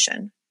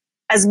confrontation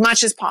as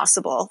much as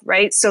possible,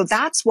 right? So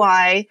that's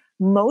why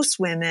most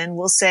women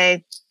will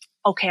say,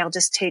 okay, I'll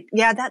just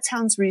that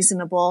sounds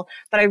reasonable,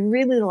 but I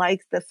really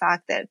like the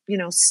fact that,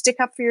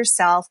 stick up for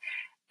yourself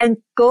and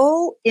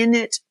go in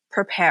it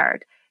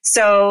prepared.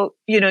 So,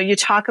 you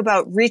talk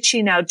about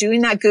reaching out,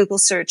 doing that Google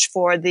search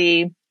for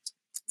the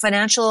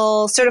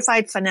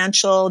certified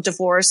financial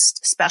divorce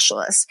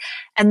specialist.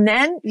 And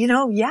then,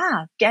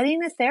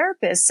 getting a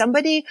therapist,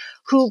 somebody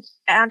who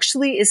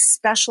actually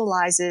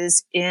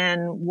specializes in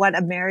what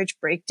a marriage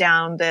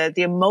breakdown, the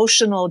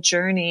emotional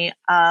journey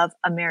of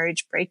a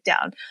marriage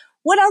breakdown.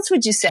 What else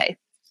would you say?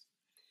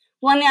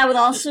 Well, I would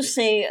also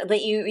say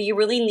that you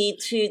really need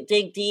to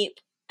dig deep,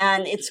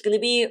 and it's going to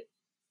be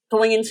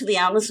going into the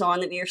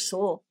Amazon of your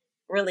soul,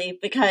 really,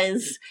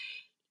 because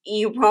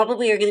you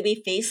probably are going to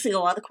be facing a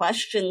lot of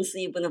questions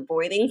that you've been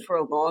avoiding for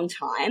a long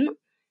time.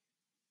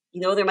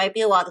 There might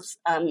be a lot of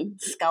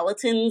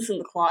skeletons in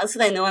the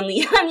closet. I know I'm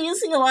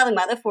using a lot of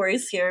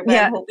metaphors here, but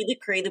I'm hoping to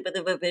create a bit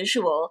of a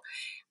visual.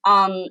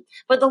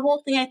 But the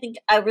whole thing I think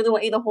I really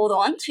want you to hold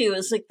on to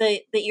is like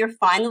that you're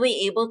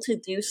finally able to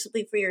do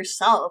something for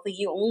yourself. Like,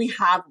 you only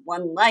have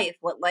one life.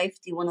 What life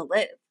do you want to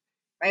live?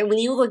 Right? When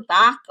you look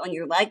back on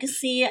your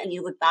legacy and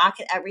you look back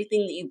at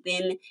everything that you've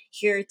been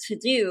here to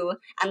do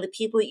and the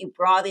people that you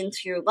brought into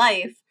your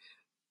life,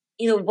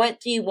 what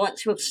do you want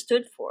to have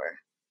stood for?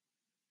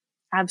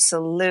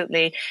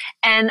 Absolutely.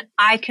 And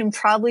I can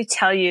probably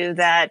tell you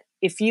that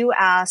if you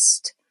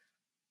asked,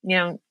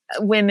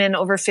 women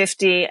over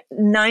 50,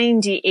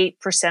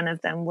 98%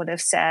 of them would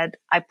have said,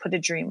 I put a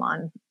dream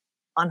on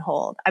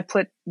hold. I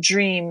put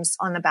dreams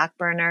on the back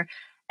burner.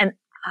 And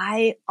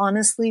I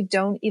honestly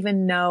don't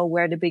even know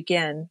where to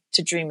begin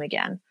to dream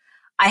again.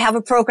 I have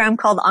a program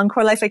called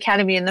Encore Life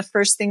Academy. And the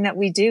first thing that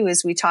we do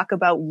is we talk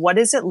about, what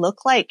does it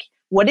look like?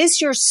 What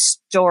is your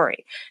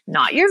story?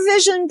 Not your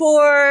vision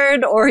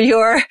board or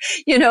your,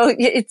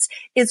 it's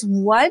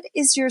what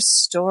is your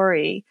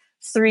story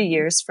 3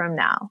 years from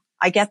now?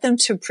 I get them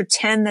to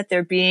pretend that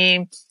they're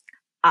being,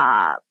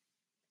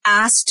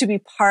 asked to be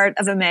part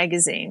of a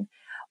magazine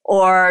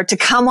or to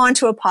come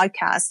onto a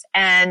podcast,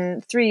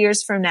 and 3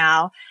 years from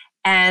now,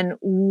 and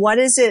what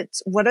is it?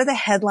 What are the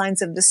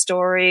headlines of the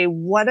story?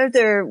 What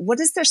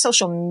does their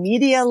social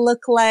media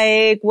look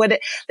like?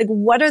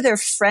 What are their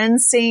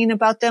friends saying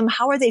about them?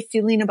 How are they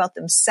feeling about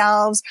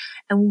themselves?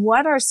 And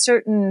what are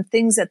certain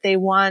things that they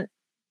want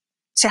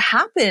to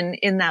happen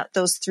in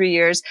those 3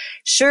 years?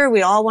 Sure,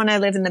 we all want to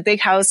live in the big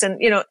house, and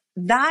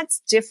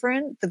that's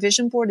different. The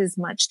vision board is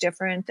much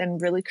different than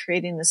really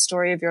creating the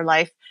story of your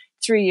life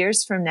 3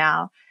 years from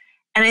now.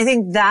 And I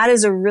think that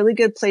is a really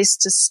good place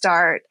to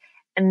start.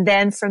 And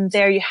then from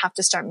there, you have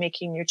to start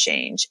making your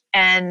change.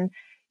 And,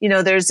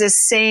 there's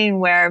this saying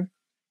where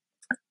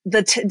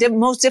the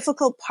most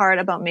difficult part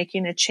about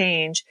making a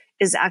change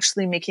is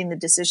actually making the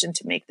decision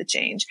to make the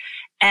change.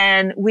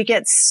 And we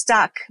get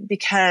stuck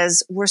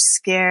because we're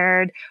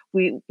scared.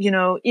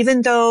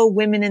 Even though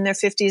women in their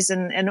 50s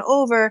and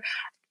over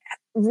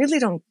really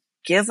don't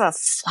give a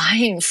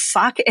flying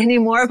fuck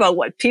anymore about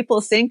what people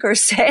think or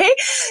say,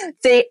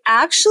 they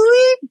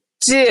actually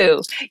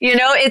do.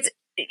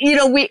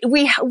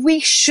 We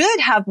should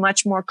have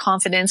much more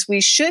confidence. We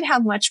should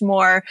have much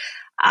more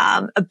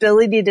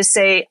ability to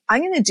say,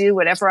 I'm going to do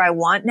whatever I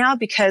want now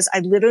because I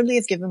literally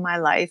have given my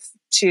life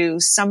to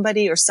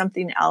somebody or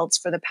something else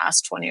for the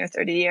past 20 or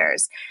 30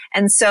 years.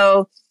 And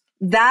so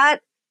that,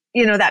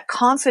 that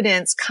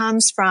confidence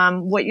comes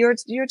from what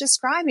you're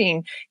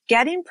describing,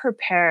 getting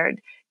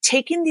prepared,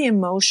 taking the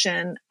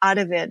emotion out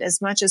of it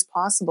as much as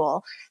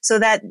possible so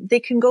that they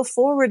can go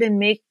forward and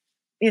make,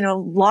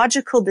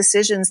 logical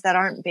decisions that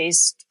aren't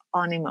based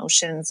on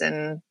emotions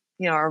and,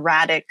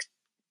 erratic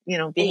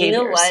behaviors. And you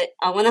know what?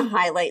 I want to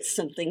highlight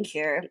something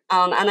here.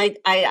 And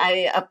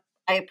I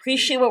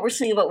appreciate what we're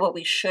saying about what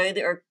we should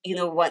or,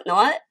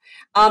 whatnot.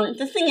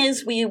 The thing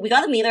is, we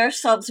got to meet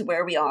ourselves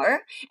where we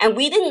are. And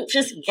we didn't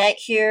just get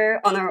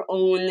here on our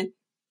own,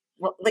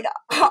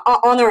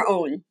 on our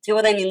own. Do you know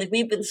what I mean? Like,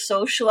 we've been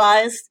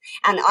socialized,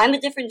 and I'm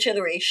a different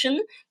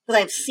generation, but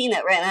I've seen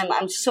it, right? And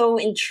I'm so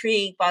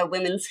intrigued by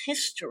women's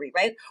history,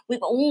 right? We've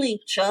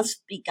only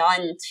just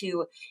begun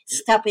to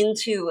step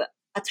into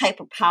a type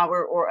of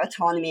power or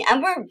autonomy.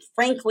 And we're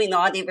frankly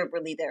not even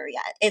really there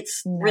yet.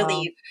 It's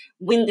really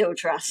window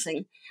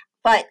dressing.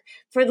 But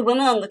for the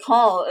women on the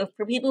call,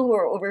 for people who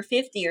are over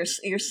 50 or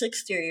you're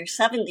 60 or you're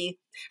 70,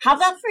 have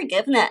that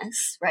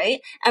forgiveness,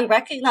 right? And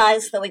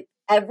recognize that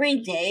every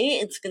day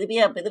it's going to be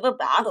a bit of a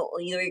battle.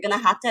 You're going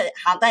to have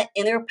that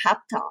inner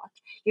pep talk.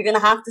 You're going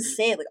to have to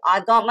say,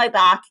 I've got my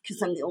back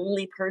because I'm the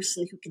only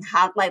person who can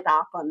have my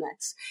back on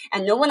this.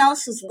 And no one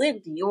else has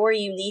lived your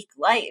unique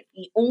life.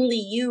 Only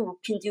you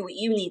can do what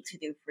you need to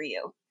do for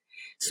you.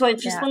 So I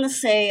just want to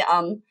say,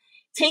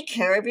 take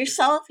care of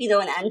yourself,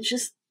 and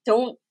just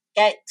don't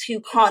get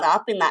too caught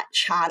up in that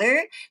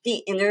chatter,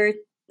 the inner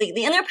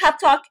pep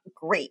talk,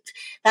 great.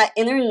 That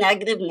inner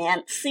negative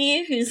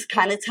Nancy who's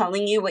kind of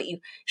telling you what you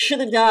should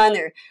have done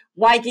or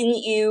why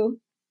didn't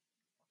you?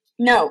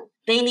 No,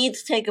 they need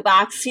to take a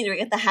back seat or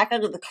get the heck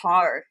out of the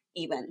car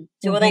even.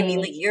 Do you know what I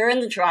mean? You're in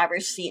the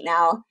driver's seat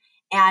now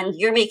and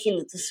you're making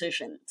the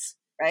decisions,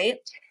 right?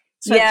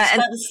 So I just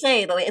got to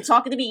say, though, it's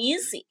not going to be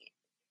easy.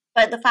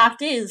 But the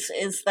fact is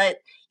that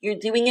you're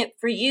doing it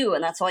for you.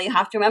 And that's all you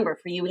have to remember,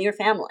 for you and your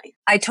family.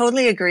 I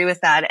totally agree with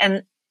that.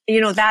 And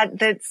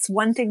that's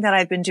one thing that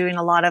I've been doing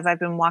a lot of. I've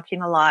been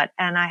walking a lot,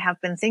 and I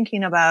have been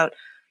thinking about,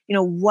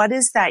 what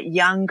is that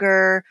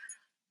younger,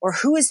 or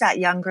who is that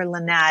younger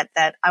Lynette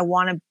that I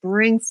want to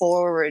bring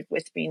forward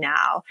with me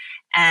now,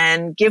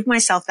 and give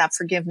myself that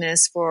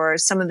forgiveness for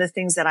some of the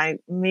things that I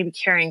may be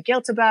carrying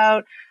guilt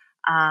about.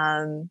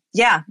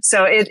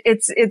 So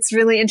it's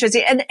really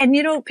interesting.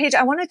 And Paige,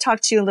 I want to talk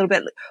to you a little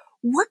bit.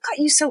 What got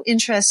you so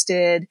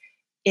interested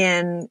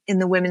in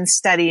the women's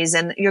studies?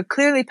 And you're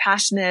clearly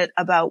passionate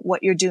about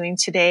what you're doing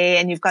today.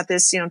 And you've got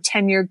this,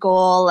 10-year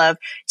goal of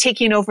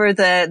taking over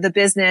the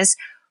business.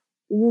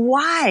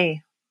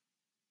 Why?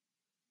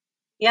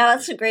 Yeah,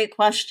 that's a great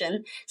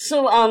question.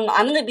 So I'm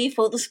going to be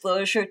full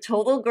disclosure,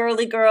 total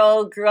girly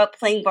girl, grew up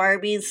playing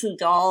Barbies and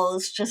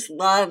dolls, just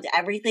loved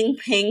everything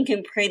pink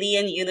and pretty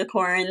and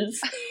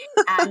unicorns.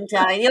 And,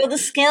 the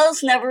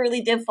scales never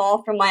really did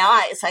fall from my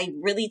eyes. I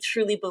really,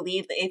 truly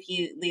believe that if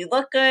you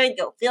look good,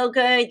 you'll feel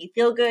good. You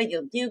feel good,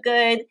 you'll do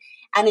good.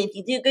 And if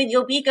you do good,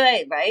 you'll be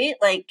good, right?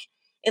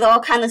 It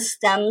all kind of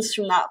stems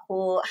from that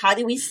whole, how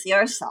do we see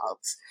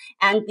ourselves?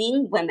 And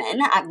being women,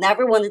 I've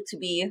never wanted to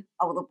be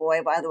a little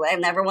boy, by the way. I've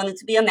never wanted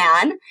to be a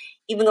man,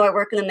 even though I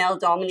work in a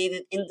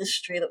male-dominated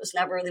industry. That was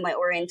never really my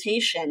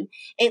orientation.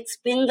 It's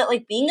been that,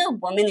 being a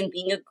woman and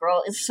being a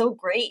girl is so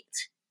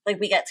great.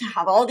 We get to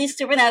have all these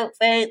different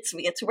outfits,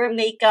 we get to wear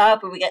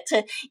makeup, or we get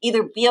to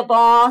either be a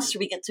boss, or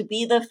we get to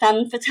be the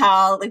femme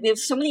fatale. We have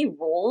so many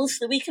roles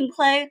that we can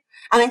play.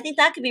 And I think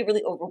that could be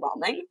really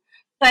overwhelming.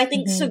 But I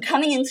think, so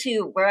coming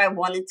into where I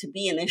wanted to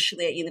be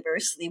initially at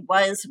university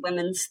was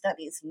women's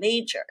studies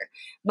major.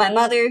 My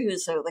mother,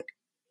 who's a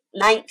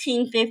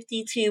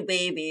 1952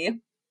 baby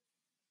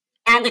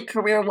and a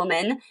career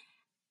woman,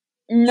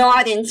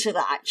 not into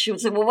that. She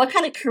was like, well, what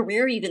kind of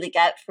career are you going to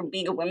get from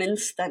being a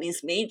women's studies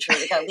major?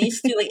 At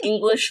least do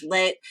English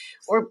lit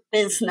or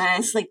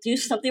business, do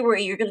something where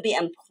you're going to be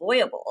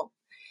employable.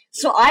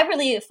 So I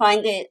really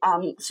find it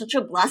such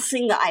a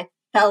blessing that I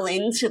fell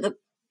into the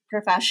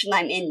profession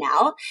I'm in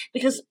now,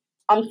 because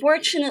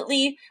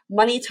unfortunately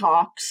money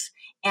talks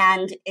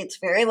and it's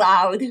very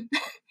loud.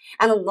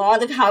 And a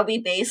lot of how we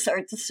base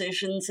our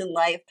decisions in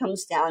life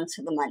comes down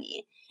to the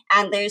money.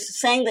 And there's a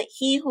saying that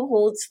he who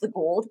holds the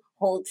gold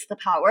holds the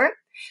power.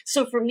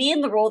 So for me,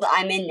 in the role that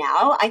I'm in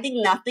now, I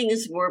think nothing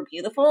is more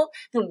beautiful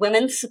than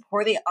women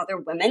supporting other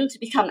women to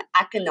become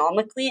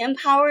economically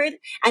empowered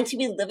and to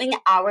be living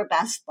our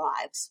best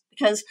lives.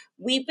 Because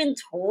we've been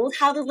told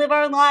how to live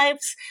our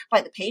lives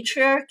by the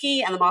patriarchy,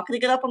 and I'm not going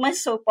to get up on my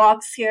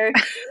soapbox here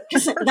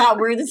because that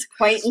word is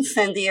quite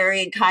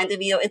incendiary and kind of,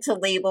 it's a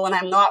label, and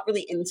I'm not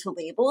really into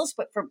labels,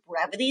 but for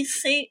brevity's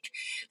sake,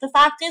 the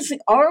fact is, like,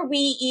 are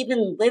we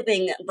even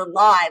living the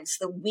lives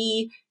that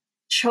we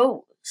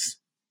chose?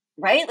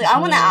 Right? Like, I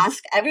want to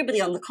ask everybody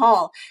on the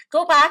call,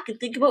 go back and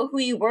think about who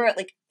you were at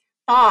like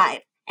 5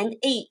 and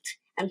 8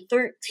 and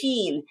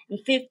 13 and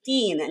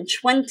 15 and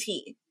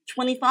 20,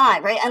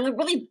 25, right? And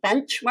really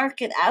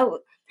benchmark it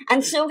out.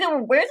 And so, okay, well,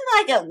 where did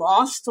I get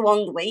lost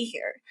along the way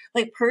here?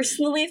 Like,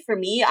 personally, for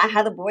me, I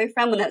had a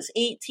boyfriend when I was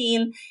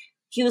 18.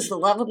 He was the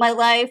love of my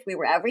life. We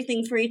were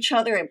everything for each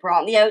other. It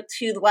brought me out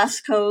to the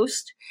West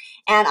Coast.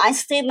 And I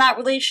stayed in that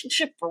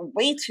relationship for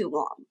way too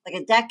long, like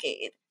a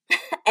decade.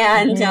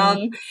 And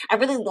I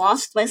really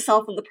lost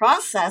myself in the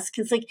process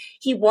because, like,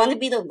 he wanted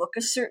me to look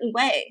a certain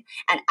way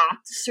and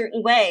act a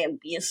certain way and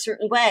be a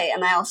certain way.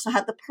 And I also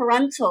had the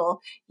parental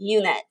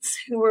units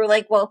who were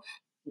like, well,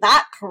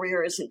 that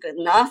career isn't good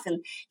enough. And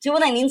do you know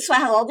what I mean? So I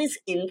had all these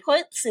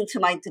inputs into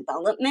my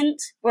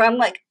development where I'm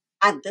like,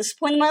 at this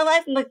point in my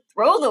life, I'm like,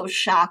 throw those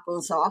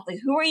shackles off. Like,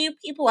 who are you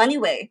people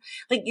anyway?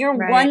 Like, you're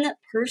one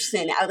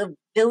person out of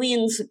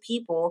billions of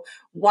people.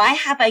 Why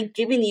have I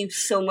given you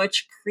so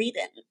much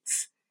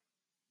credence?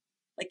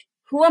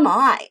 Who am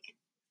I,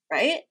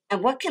 right?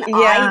 And what can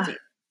I do?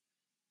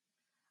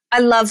 I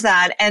love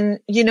that. And,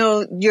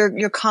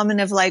 your comment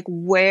of like,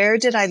 where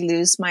did I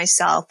lose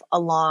myself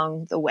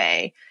along the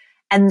way?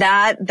 And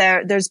that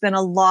there's been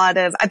a lot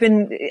of, I've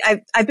been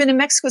in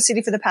Mexico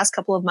City for the past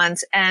couple of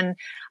months, and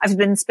I've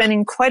been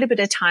spending quite a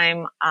bit of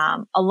time,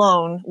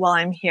 alone while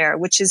I'm here,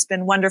 which has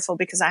been wonderful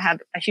because I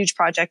have a huge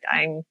project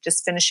I'm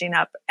just finishing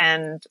up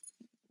and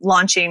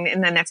launching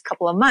in the next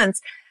couple of months.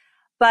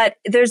 But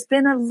there's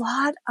been a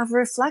lot of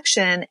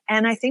reflection.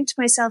 And I think to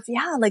myself,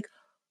 like,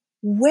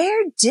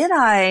 where did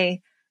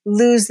I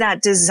lose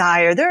that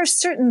desire? There are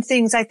certain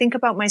things I think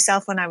about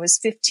myself when I was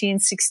 15,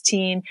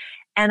 16.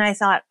 And I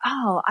thought,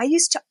 I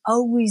used to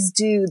always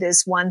do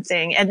this one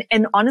thing.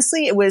 And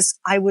honestly,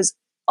 I was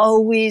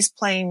always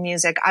playing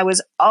music. I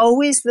was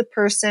always the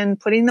person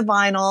putting the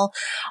vinyl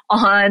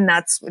on.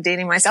 That's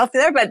dating myself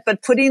there,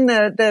 but putting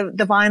the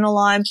vinyl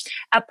on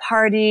at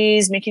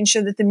parties, making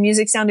sure that the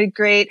music sounded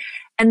great.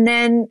 And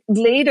then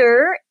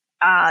later,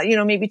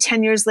 maybe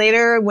 10 years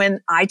later,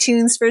 when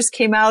iTunes first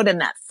came out and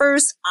that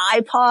first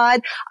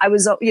iPod, I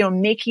was,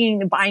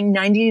 buying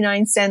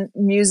 99-cent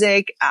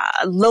music,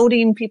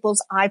 loading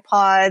people's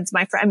iPods,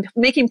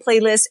 making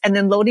playlists and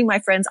then loading my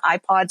friends'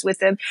 iPods with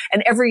them.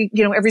 And every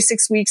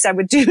 6 weeks I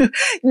would do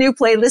new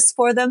playlists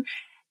for them.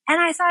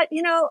 And I thought,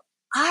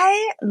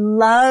 I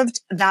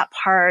loved that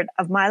part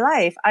of my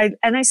life.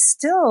 I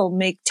still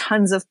make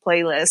tons of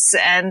playlists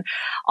and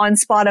on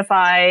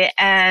Spotify,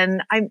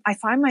 and I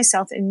find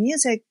myself in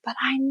music, but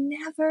I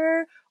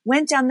never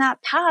went down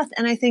that path.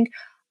 And I think,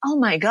 oh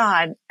my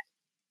God,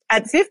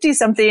 at 50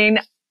 something,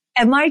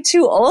 am I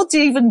too old to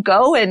even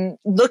go and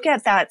look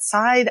at that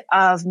side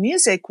of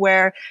music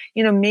where,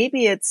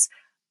 maybe it's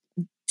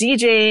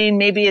DJing,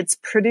 maybe it's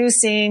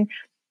producing,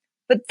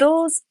 but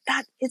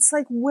it's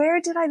like,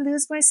 where did I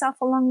lose myself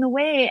along the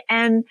way?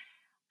 And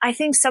I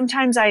think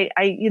sometimes I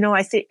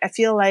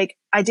feel like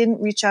I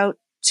didn't reach out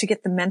to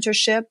get the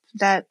mentorship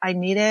that I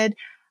needed.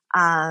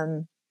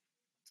 I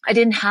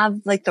didn't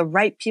have like the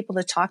right people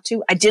to talk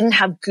to. I didn't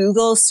have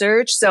Google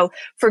search. So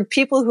for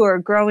people who are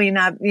growing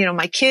up,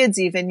 my kids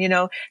even,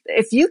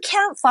 if you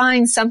can't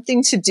find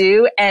something to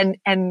do and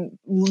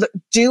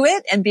do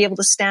it and be able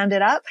to stand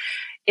it up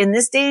in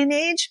this day and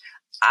age,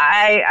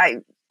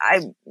 I've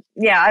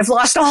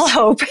lost all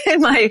hope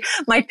in my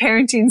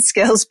parenting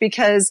skills,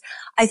 because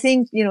I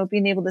think,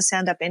 being able to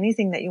stand up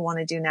anything that you want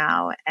to do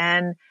now.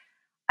 And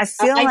I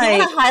feel I do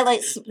want to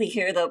highlight something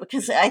here though,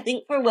 because I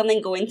think for women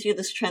going through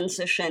this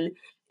transition,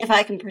 if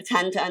I can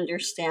pretend to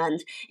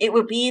understand, it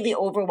would be the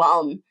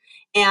overwhelm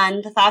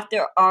and the fact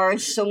there are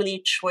so many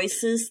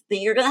choices that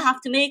you're going to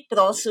have to make, but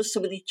also so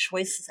many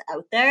choices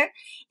out there.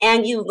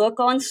 And you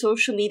look on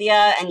social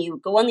media and you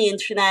go on the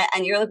internet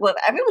and you're like, well,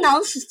 if everyone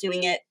else is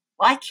doing it,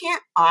 why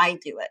can't I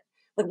do it?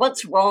 Like,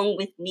 what's wrong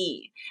with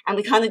me? And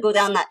we kind of go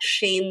down that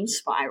shame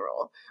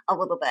spiral a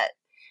little bit.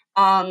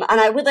 And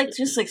I would like to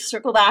just like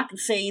circle back and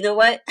say, you know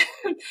what?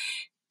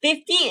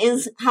 50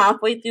 is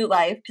halfway through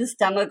life, because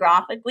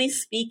demographically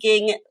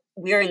speaking,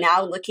 we are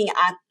now looking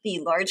at the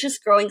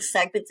largest growing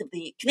segment of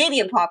the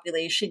Canadian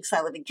population, because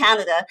I live in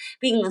Canada,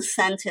 being the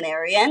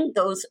centenarian,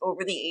 those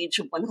over the age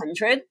of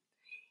 100.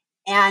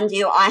 And,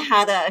 I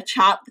had a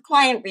chat with a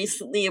client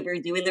recently, and we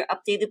were doing their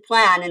updated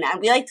plan. And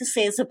we like to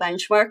say it's a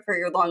benchmark for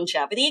your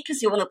longevity,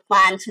 because you want to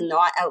plan to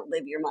not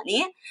outlive your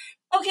money.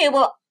 Okay,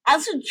 well,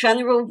 as a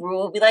general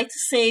rule, we like to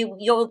say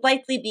you'll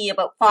likely be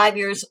about 5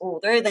 years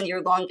older than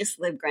your longest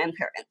lived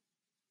grandparent.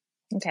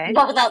 Okay.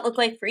 What would that look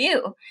like for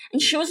you?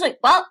 And she was like,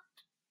 well,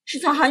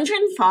 she's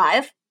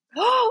 105.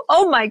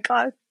 Oh my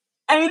God.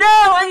 I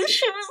know, and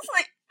she was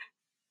like,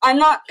 I'm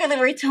not going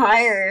to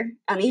retire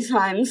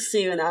anytime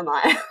soon, am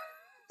I?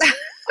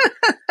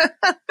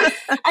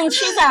 And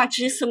she's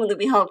actually someone that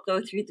we helped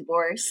go through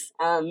divorce.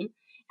 And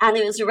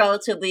it was a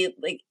relatively,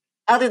 like,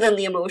 other than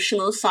the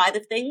emotional side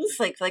of things,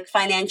 like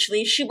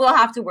financially, she will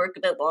have to work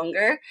a bit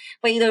longer.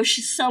 But,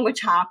 she's so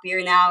much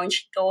happier now, and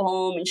she'd go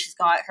home and she's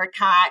got her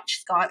cat,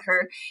 she's got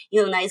her,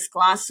 nice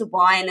glass of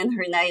wine and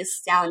her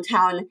nice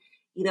downtown,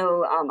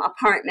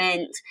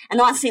 apartment. I'm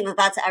not saying that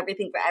that's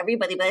everything for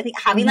everybody, but I think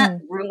having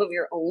that room of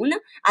your own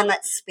and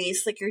that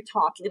space, like you're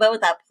talking about,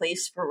 that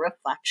place for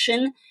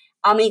reflection,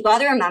 you got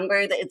to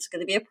remember that it's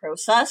going to be a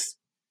process.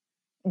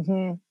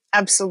 Mm-hmm.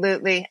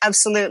 Absolutely.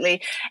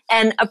 Absolutely.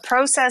 And a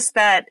process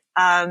that,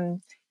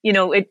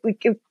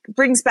 it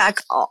brings back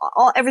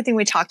everything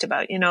we talked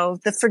about,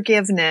 the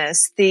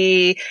forgiveness,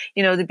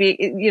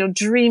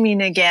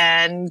 dreaming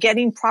again,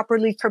 getting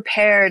properly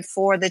prepared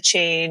for the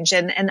change,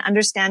 and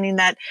understanding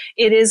that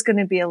it is going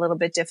to be a little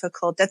bit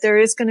difficult, that there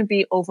is going to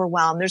be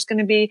overwhelm. There's going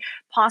to be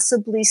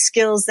possibly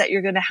skills that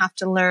you're going to have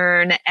to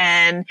learn,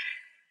 and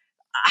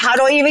how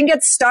do I even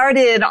get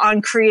started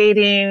on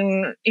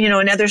creating,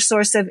 another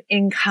source of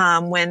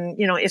income when,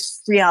 if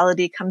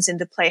reality comes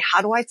into play?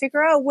 How do I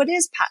figure out what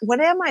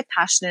am I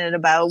passionate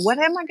about? What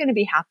am I going to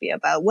be happy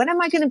about? What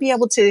am I going to be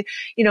able to,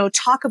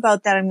 talk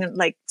about that I'm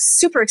like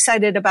super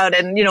excited about?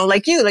 And,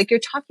 like you're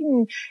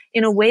talking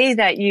in a way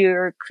that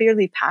you're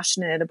clearly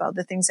passionate about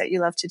the things that you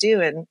love to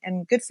do,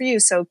 and good for you.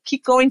 So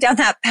keep going down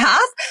that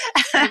path.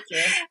 Thank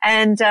you.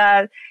 And,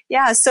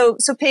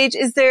 so Paige,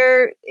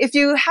 if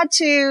you had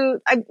to,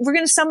 we're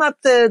going to sum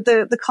up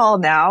the call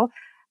now.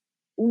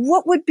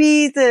 What would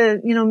be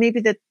maybe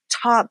the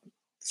top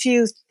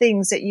few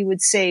things that you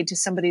would say to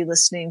somebody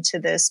listening to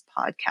this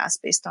podcast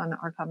based on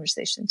our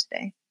conversation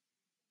today?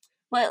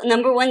 Well,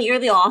 number one, you're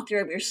the author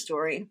of your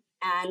story.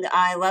 And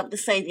I love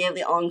this idea of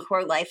the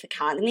Encore Life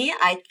Academy.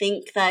 I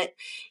think that,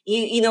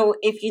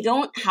 if you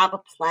don't have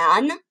a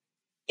plan,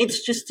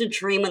 it's just a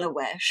dream and a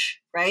wish,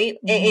 right?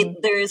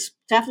 There's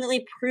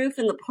definitely proof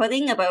in the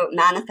pudding about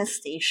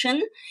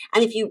manifestation.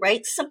 And if you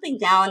write something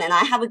down, and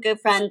I have a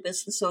good friend,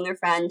 business owner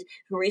friend,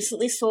 who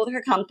recently sold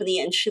her company,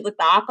 and she looked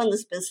back on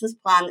this business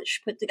plan that she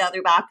put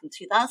together back in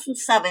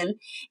 2007,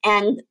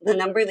 and the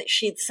number that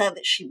she'd said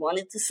that she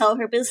wanted to sell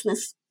her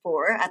business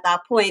for at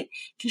that point,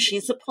 because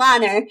she's a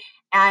planner,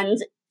 and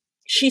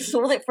she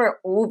sold it for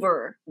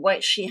over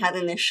what she had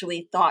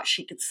initially thought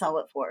she could sell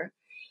it for.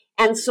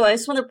 And so I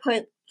just want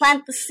to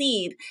plant the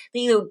seed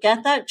that,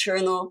 get that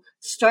journal,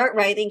 start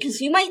writing, because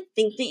you might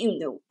think that you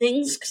know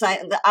things, because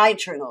I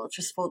journal,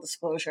 just full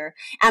disclosure.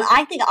 And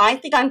I think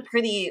I'm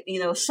pretty,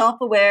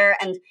 self-aware,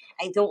 and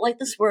I don't like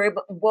this word,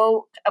 but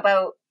woke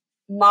about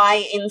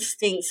my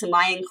instincts and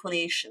my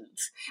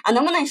inclinations. And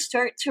then when I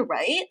start to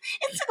write,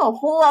 it's like a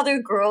whole other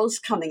girl's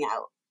coming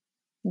out.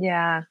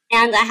 Yeah.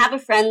 And I have a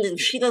friend, and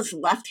she does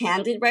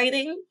left-handed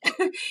writing,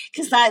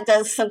 because that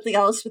does something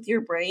else with your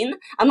brain.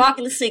 I'm not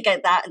going to say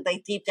get that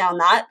like deep down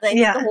that, but I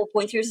think the whole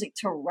point here is like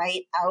to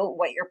write out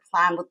what your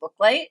plan would look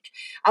like.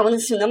 I want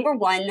to say number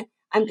one,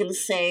 I'm going to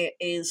say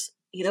is,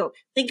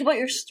 think about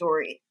your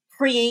story,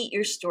 create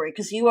your story,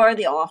 because you are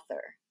the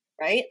author.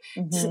 Right?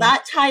 Mm-hmm. So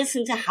that ties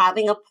into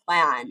having a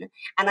plan.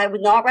 And I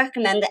would not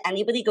recommend that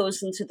anybody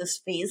goes into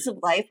this phase of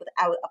life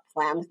without a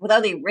plan,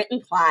 without a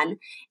written plan.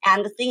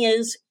 And the thing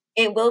is,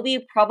 it will be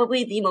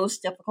probably the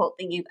most difficult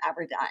thing you've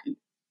ever done,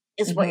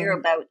 is what you're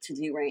about to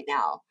do right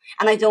now.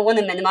 And I don't want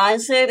to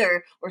minimize it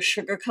or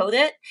sugarcoat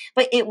it,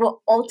 but it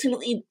will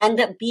ultimately end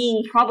up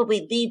being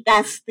probably the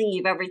best thing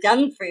you've ever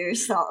done for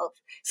yourself.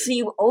 So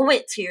you owe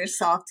it to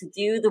yourself to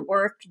do the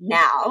work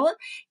now,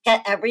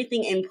 get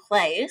everything in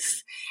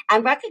place,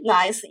 and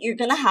recognize that you're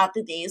going to have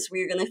the days where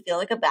you're going to feel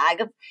like a bag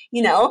of,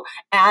 and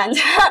and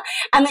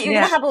that you're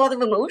going to have a lot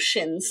of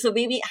emotions. So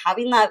maybe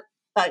having that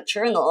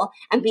journal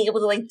and being able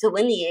to like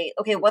delineate,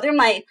 okay, what are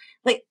my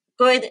like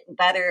good,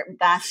 better,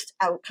 best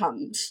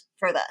outcomes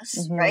for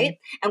this, right?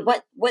 And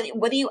what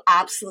do you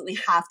absolutely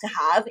have to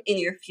have in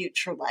your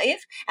future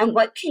life, and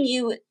what can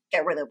you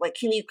get rid of? What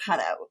can you cut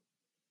out?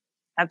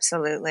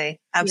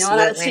 Absolutely. And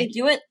I would say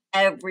do it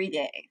every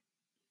day.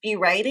 Be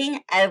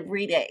writing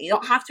every day. You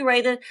don't have to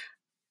write a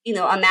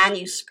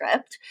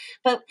manuscript,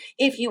 but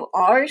if you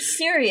are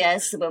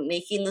serious about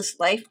making this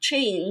life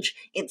change,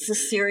 it's a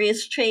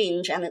serious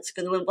change, and it's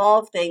going to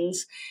involve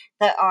things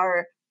that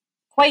are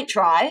quite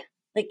dry.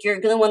 Like you're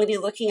going to want to be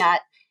looking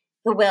at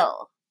the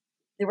will,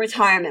 the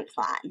retirement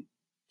plan,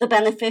 the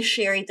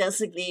beneficiary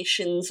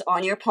designations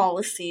on your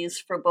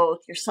policies for both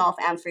yourself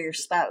and for your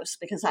spouse,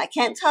 because I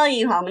can't tell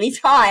you how many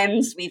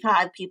times we've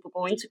had people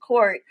going to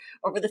court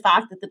over the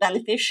fact that the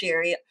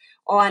beneficiary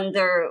on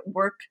their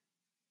work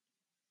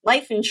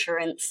life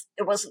insurance,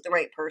 it wasn't the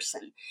right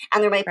person.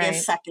 And there might be a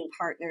second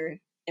partner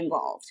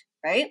involved,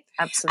 right?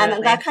 Absolutely.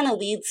 And that kind of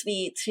leads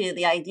me to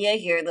the idea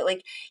here that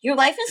like your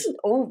life isn't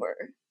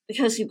over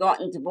because you've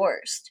gotten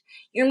divorced.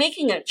 You're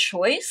making a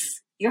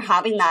choice. You're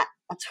having that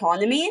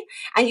autonomy,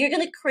 and you're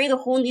going to create a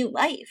whole new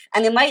life.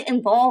 And it might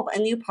involve a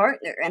new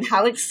partner. And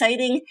how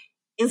exciting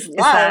is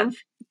love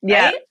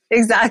Yeah, right?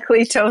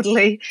 exactly.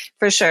 Totally.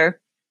 For sure.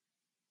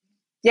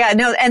 Yeah,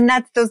 no, and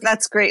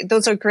that's great.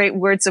 Those are great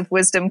words of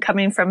wisdom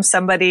coming from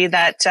somebody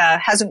that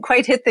hasn't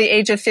quite hit the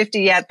age of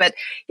 50 yet. But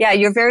yeah,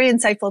 you're very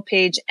insightful,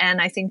 Paige.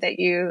 And I think that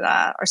you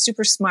are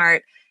super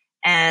smart.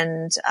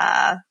 And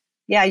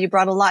yeah, you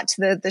brought a lot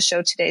to the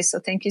show today. So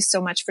thank you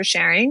so much for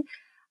sharing.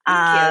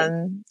 Thank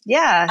you.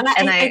 Yeah. And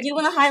And I do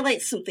want to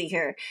highlight something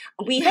here.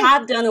 We okay.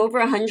 have done over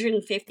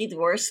 150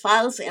 divorce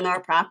files in our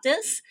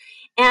practice,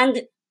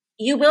 and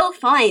you will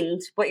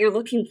find what you're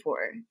looking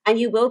for, and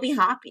you will be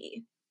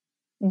happy.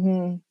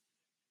 Mm-hmm.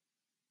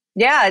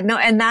 Yeah, no,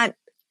 and that,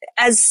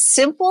 as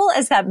simple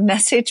as that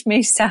message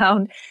may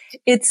sound,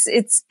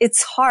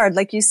 it's hard.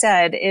 Like you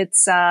said,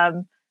 it's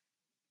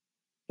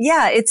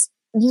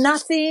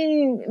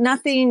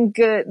nothing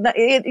good.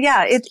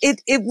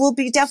 It will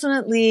be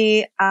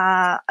definitely,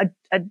 a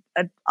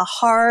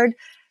hard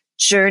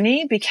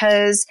journey,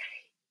 because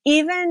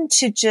even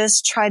to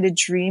just try to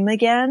dream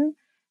again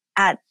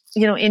at,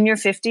 in your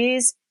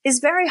 50s is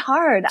very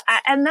hard.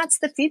 And that's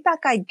the feedback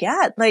I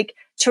get. Like,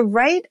 to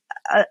write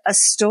a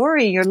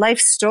story, your life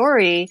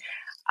story,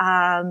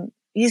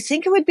 you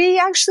think it would be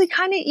actually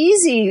kind of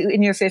easy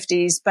in your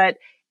 50s, but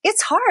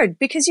it's hard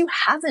because you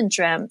haven't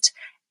dreamt,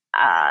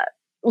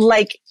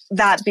 like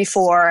that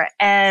before.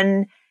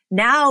 And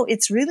now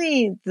it's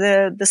really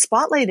the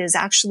spotlight is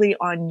actually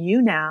on you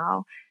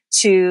now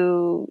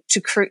to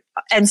create.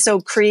 And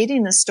so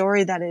creating a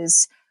story that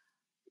is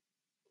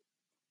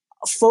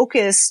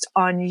focused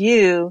on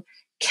you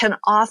can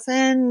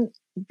often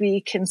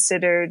be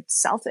considered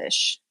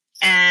selfish.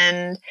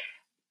 And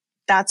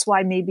that's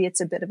why maybe it's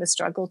a bit of a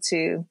struggle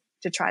to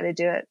try to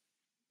do it.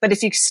 But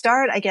if you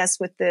start, I guess,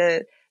 with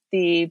the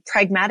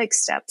pragmatic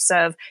steps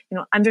of,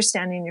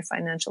 understanding your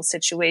financial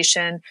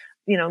situation,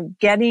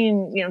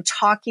 getting,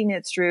 talking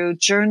it through,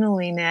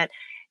 journaling it,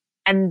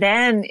 and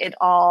then it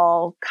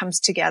all comes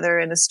together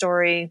in a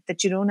story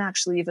that you don't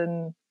actually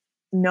even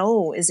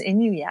know is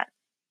in you yet.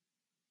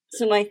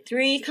 So my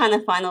three kind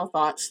of final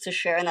thoughts to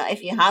share. And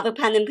if you have a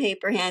pen and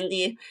paper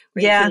handy,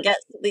 or you can get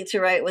something to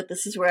write with,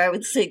 this is where I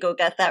would say go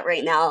get that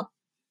right now.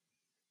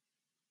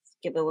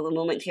 Give it a little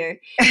moment here.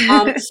 So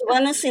I'm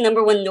going to say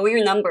number one, know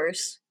your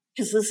numbers.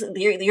 Because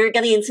you're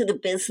getting into the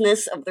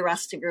business of the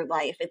rest of your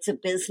life. It's a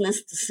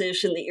business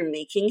decision that you're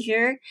making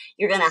here.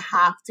 You're going to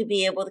have to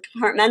be able to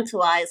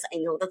compartmentalize. I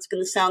know that's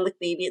going to sound like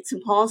maybe it's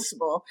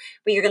impossible,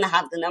 but you're going to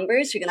have the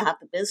numbers, you're going to have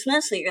the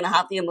business, and you're going to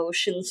have the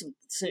emotions,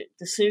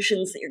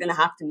 decisions that you're going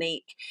to have to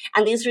make.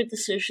 And these are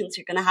decisions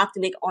you're going to have to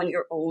make on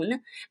your own,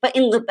 but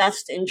in the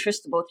best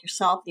interest of both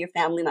yourself and your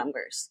family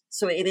members.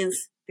 So it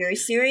is very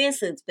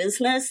serious. It's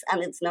business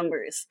and it's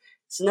numbers.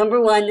 So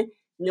number one,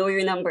 know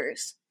your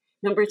numbers.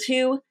 Number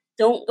two,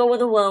 don't go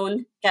it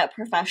alone. Get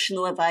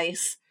professional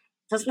advice.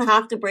 It doesn't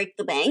have to break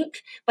the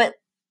bank, but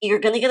you're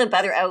going to get a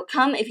better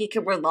outcome if you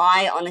can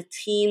rely on a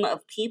team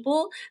of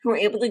people who are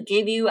able to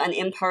give you an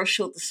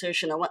impartial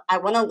decision. I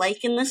want to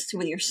liken this to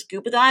when you're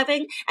scuba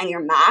diving and your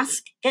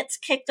mask gets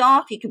kicked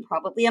off. You can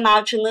probably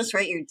imagine this,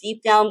 right? You're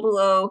deep down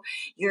below.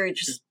 You're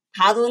just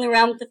paddling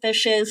around with the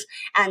fishes,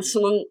 and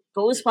someone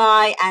goes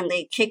by and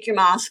they kick your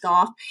mask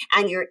off,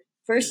 and your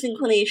first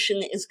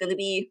inclination is going to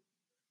be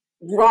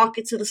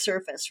rocket to the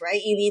surface,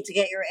 right? You need to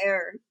get your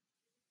air.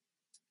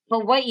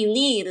 But what you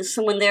need is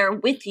someone there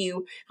with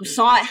you who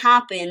saw it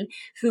happen,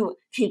 who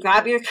can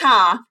grab your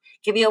calf,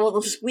 give you a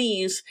little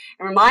squeeze,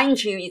 and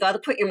remind you got to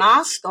put your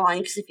mask on,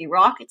 because if you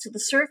rocket to the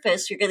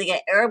surface, you're going to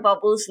get air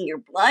bubbles in your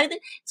blood.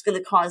 It's going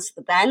to cause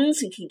the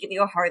bends and can give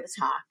you a heart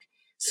attack.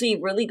 So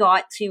you really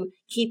got to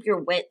keep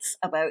your wits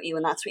about you,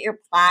 and that's what your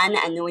plan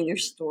and knowing your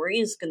story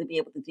is going to be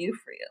able to do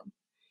for you.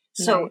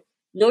 So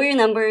know your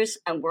numbers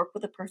and work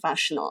with a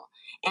professional.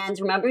 And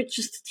remember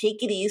just to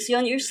take it easy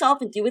on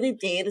yourself and do it a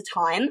day at a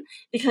time,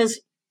 because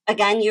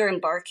again, you're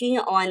embarking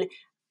on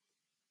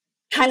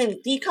kind of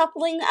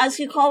decoupling, as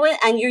you call it,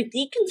 and you're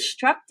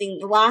deconstructing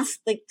the last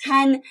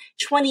 10,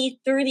 20,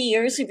 30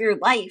 years of your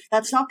life.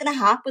 That's not going to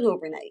happen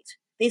overnight.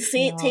 They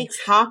say it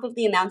takes half of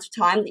the amount of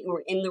time that you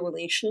were in the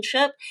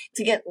relationship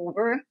to get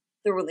over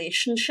the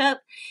relationship.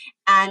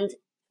 And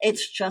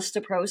it's just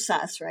a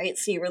process, right?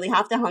 So you really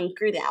have to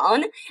hunker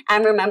down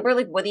and remember,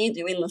 what are you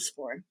doing this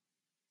for?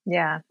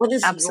 Yeah, what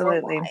is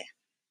absolutely. Your why?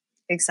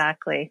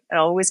 Exactly. It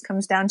always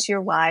comes down to your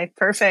why.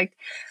 Perfect.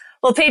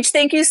 Well, Paige,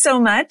 thank you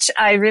so much.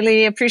 I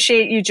really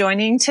appreciate you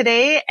joining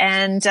today.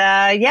 And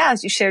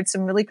you shared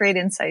some really great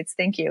insights.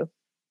 Thank you.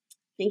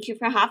 Thank you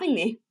for having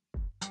me.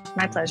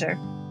 My pleasure.